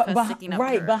America sticking up for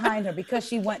her. Right behind her because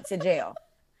she went to jail.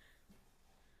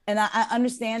 And I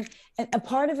understand. And a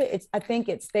part of it, I think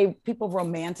people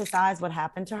romanticize what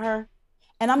happened to her.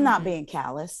 And I'm not being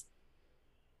callous.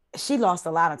 She lost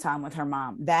a lot of time with her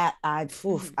mom. That I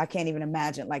can't even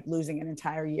imagine, like losing an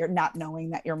entire year, not knowing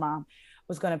that your mom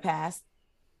was going to pass.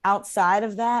 Outside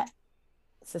of that,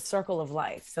 it's a circle of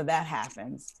life. So that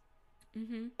happens.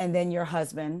 And then your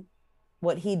husband,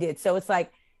 what he did. So it's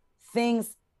like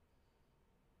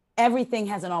everything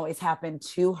hasn't always happened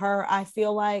to her, I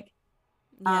feel like.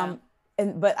 Yeah.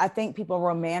 But I think people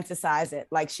romanticize it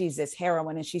like she's this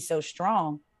heroine and she's so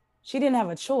strong. She didn't have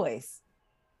a choice.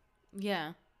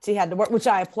 Yeah. She had to work, which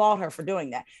I applaud her for doing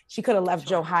that. She could have left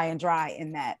Joe high and dry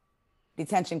in that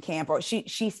detention camp, or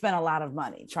she spent a lot of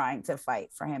money trying to fight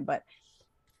for him. But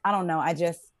I don't know.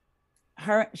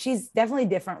 She's definitely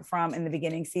different from in the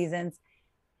beginning seasons.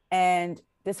 And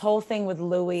this whole thing with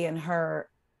Louis and her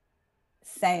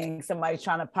saying somebody's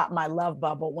trying to pop my love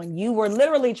bubble when you were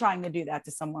literally trying to do that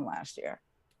to someone last year.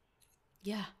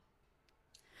 Yeah.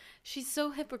 She's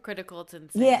so hypocritical. It's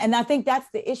insane. Yeah. And I think that's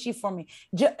the issue for me.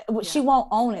 She won't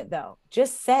own it though.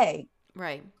 Just say,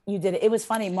 right, you did it. It was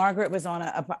funny. Margaret was on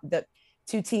the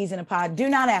 2 T's in a pod. Do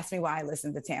not ask me why I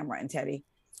listen to Tamara and Teddy.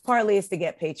 Partly it's to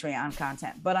get Patreon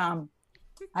content, but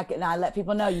I let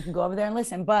people know you can go over there and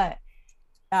listen. But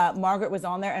Margaret was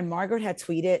on there, and Margaret had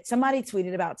somebody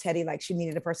tweeted about Teddy like she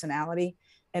needed a personality,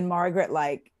 and Margaret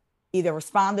like either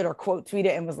responded or quote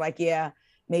tweeted and was like, yeah,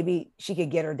 maybe she could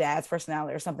get her dad's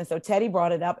personality or something. So Teddy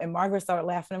brought it up, and Margaret started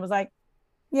laughing and was like,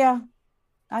 yeah,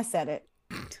 I said it.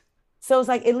 So it's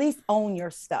like, at least own your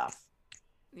stuff.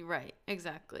 Right,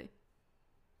 exactly.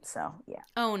 So yeah,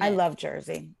 own it. I love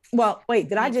Jersey. Well, wait,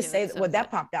 did I just say that? So well, that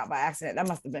popped out by accident. That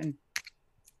must have been,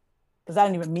 because I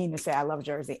didn't even mean to say I love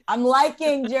Jersey. I'm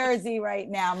liking Jersey right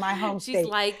now, my home state. She's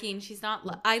liking. She's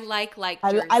not. I like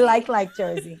Jersey. I like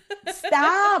Jersey.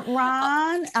 Stop,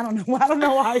 Ron. I don't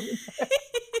know why.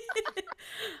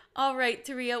 All right,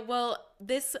 Taria. Well,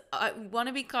 I want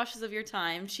to be cautious of your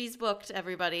time. She's booked,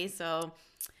 everybody, so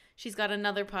she's got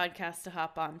another podcast to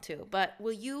hop on to. But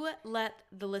will you let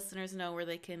the listeners know where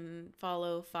they can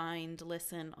follow, find,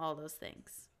 listen, all those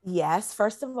things? Yes.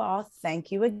 First of all,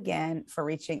 thank you again for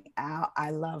reaching out. I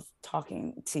love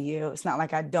talking to you. It's not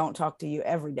like I don't talk to you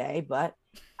every day, but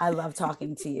I love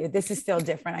talking to you. This is still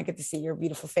different. I get to see your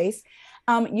beautiful face.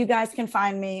 You guys can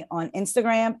find me on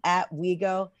Instagram at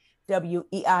Weigo,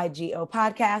 WEIGO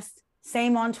podcast.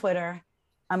 Same on Twitter.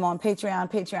 I'm on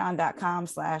Patreon, patreon.com/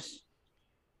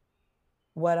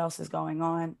 what else is going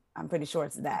on. I'm pretty sure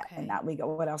it's that and not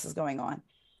Weigo. What else is going on?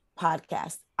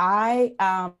 Podcast. I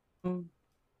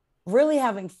really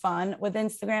having fun with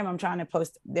Instagram. I'm trying to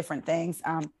post different things.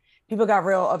 People got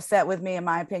real upset with me and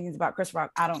my opinions about Chris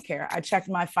Rock. I don't care. I checked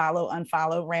my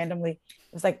unfollow randomly.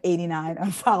 It was like 89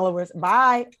 unfollowers.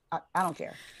 Bye. I don't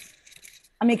care.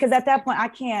 I mean, because at that point I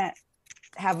can't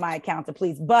have my account to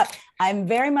please, but I'm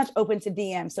very much open to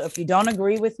DM. So if you don't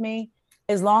agree with me,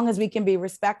 as long as we can be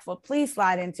respectful, please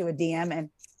slide into a DM and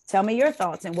tell me your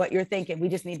thoughts and what you're thinking. We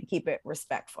just need to keep it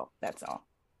respectful. That's all.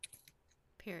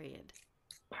 Period.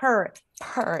 Period.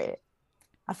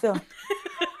 I feel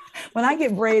when I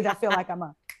get braids, I feel like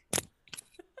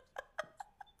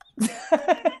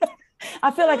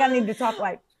I feel like I need to talk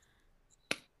like,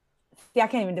 see, I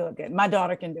can't even do it good. My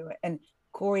daughter can do it. And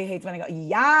Corey hates when I go,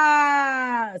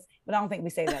 yes, but I don't think we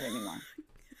say that anymore.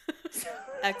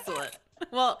 Excellent.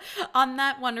 Well, on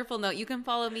that wonderful note, you can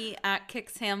follow me at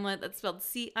Kix Hamlet. That's spelled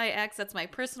CIX. That's my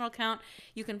personal account.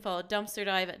 You can follow Dumpster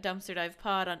Dive at Dumpster Dive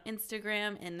Pod on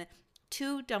Instagram and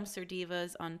 2 Dumpster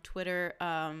Divas on Twitter.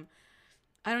 I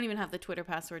don't even have the Twitter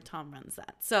password. Tom runs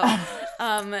that. So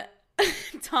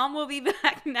Tom will be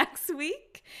back next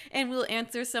week and we'll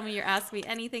answer some of your Ask Me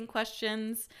Anything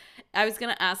questions. I was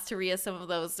going to ask Taria some of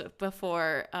those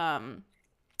before,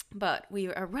 but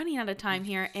we are running out of time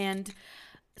here. And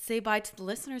say bye to the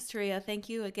listeners, Taria. Thank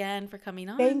you again for coming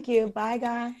on. Thank you. Bye,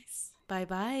 guys.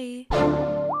 Bye-bye.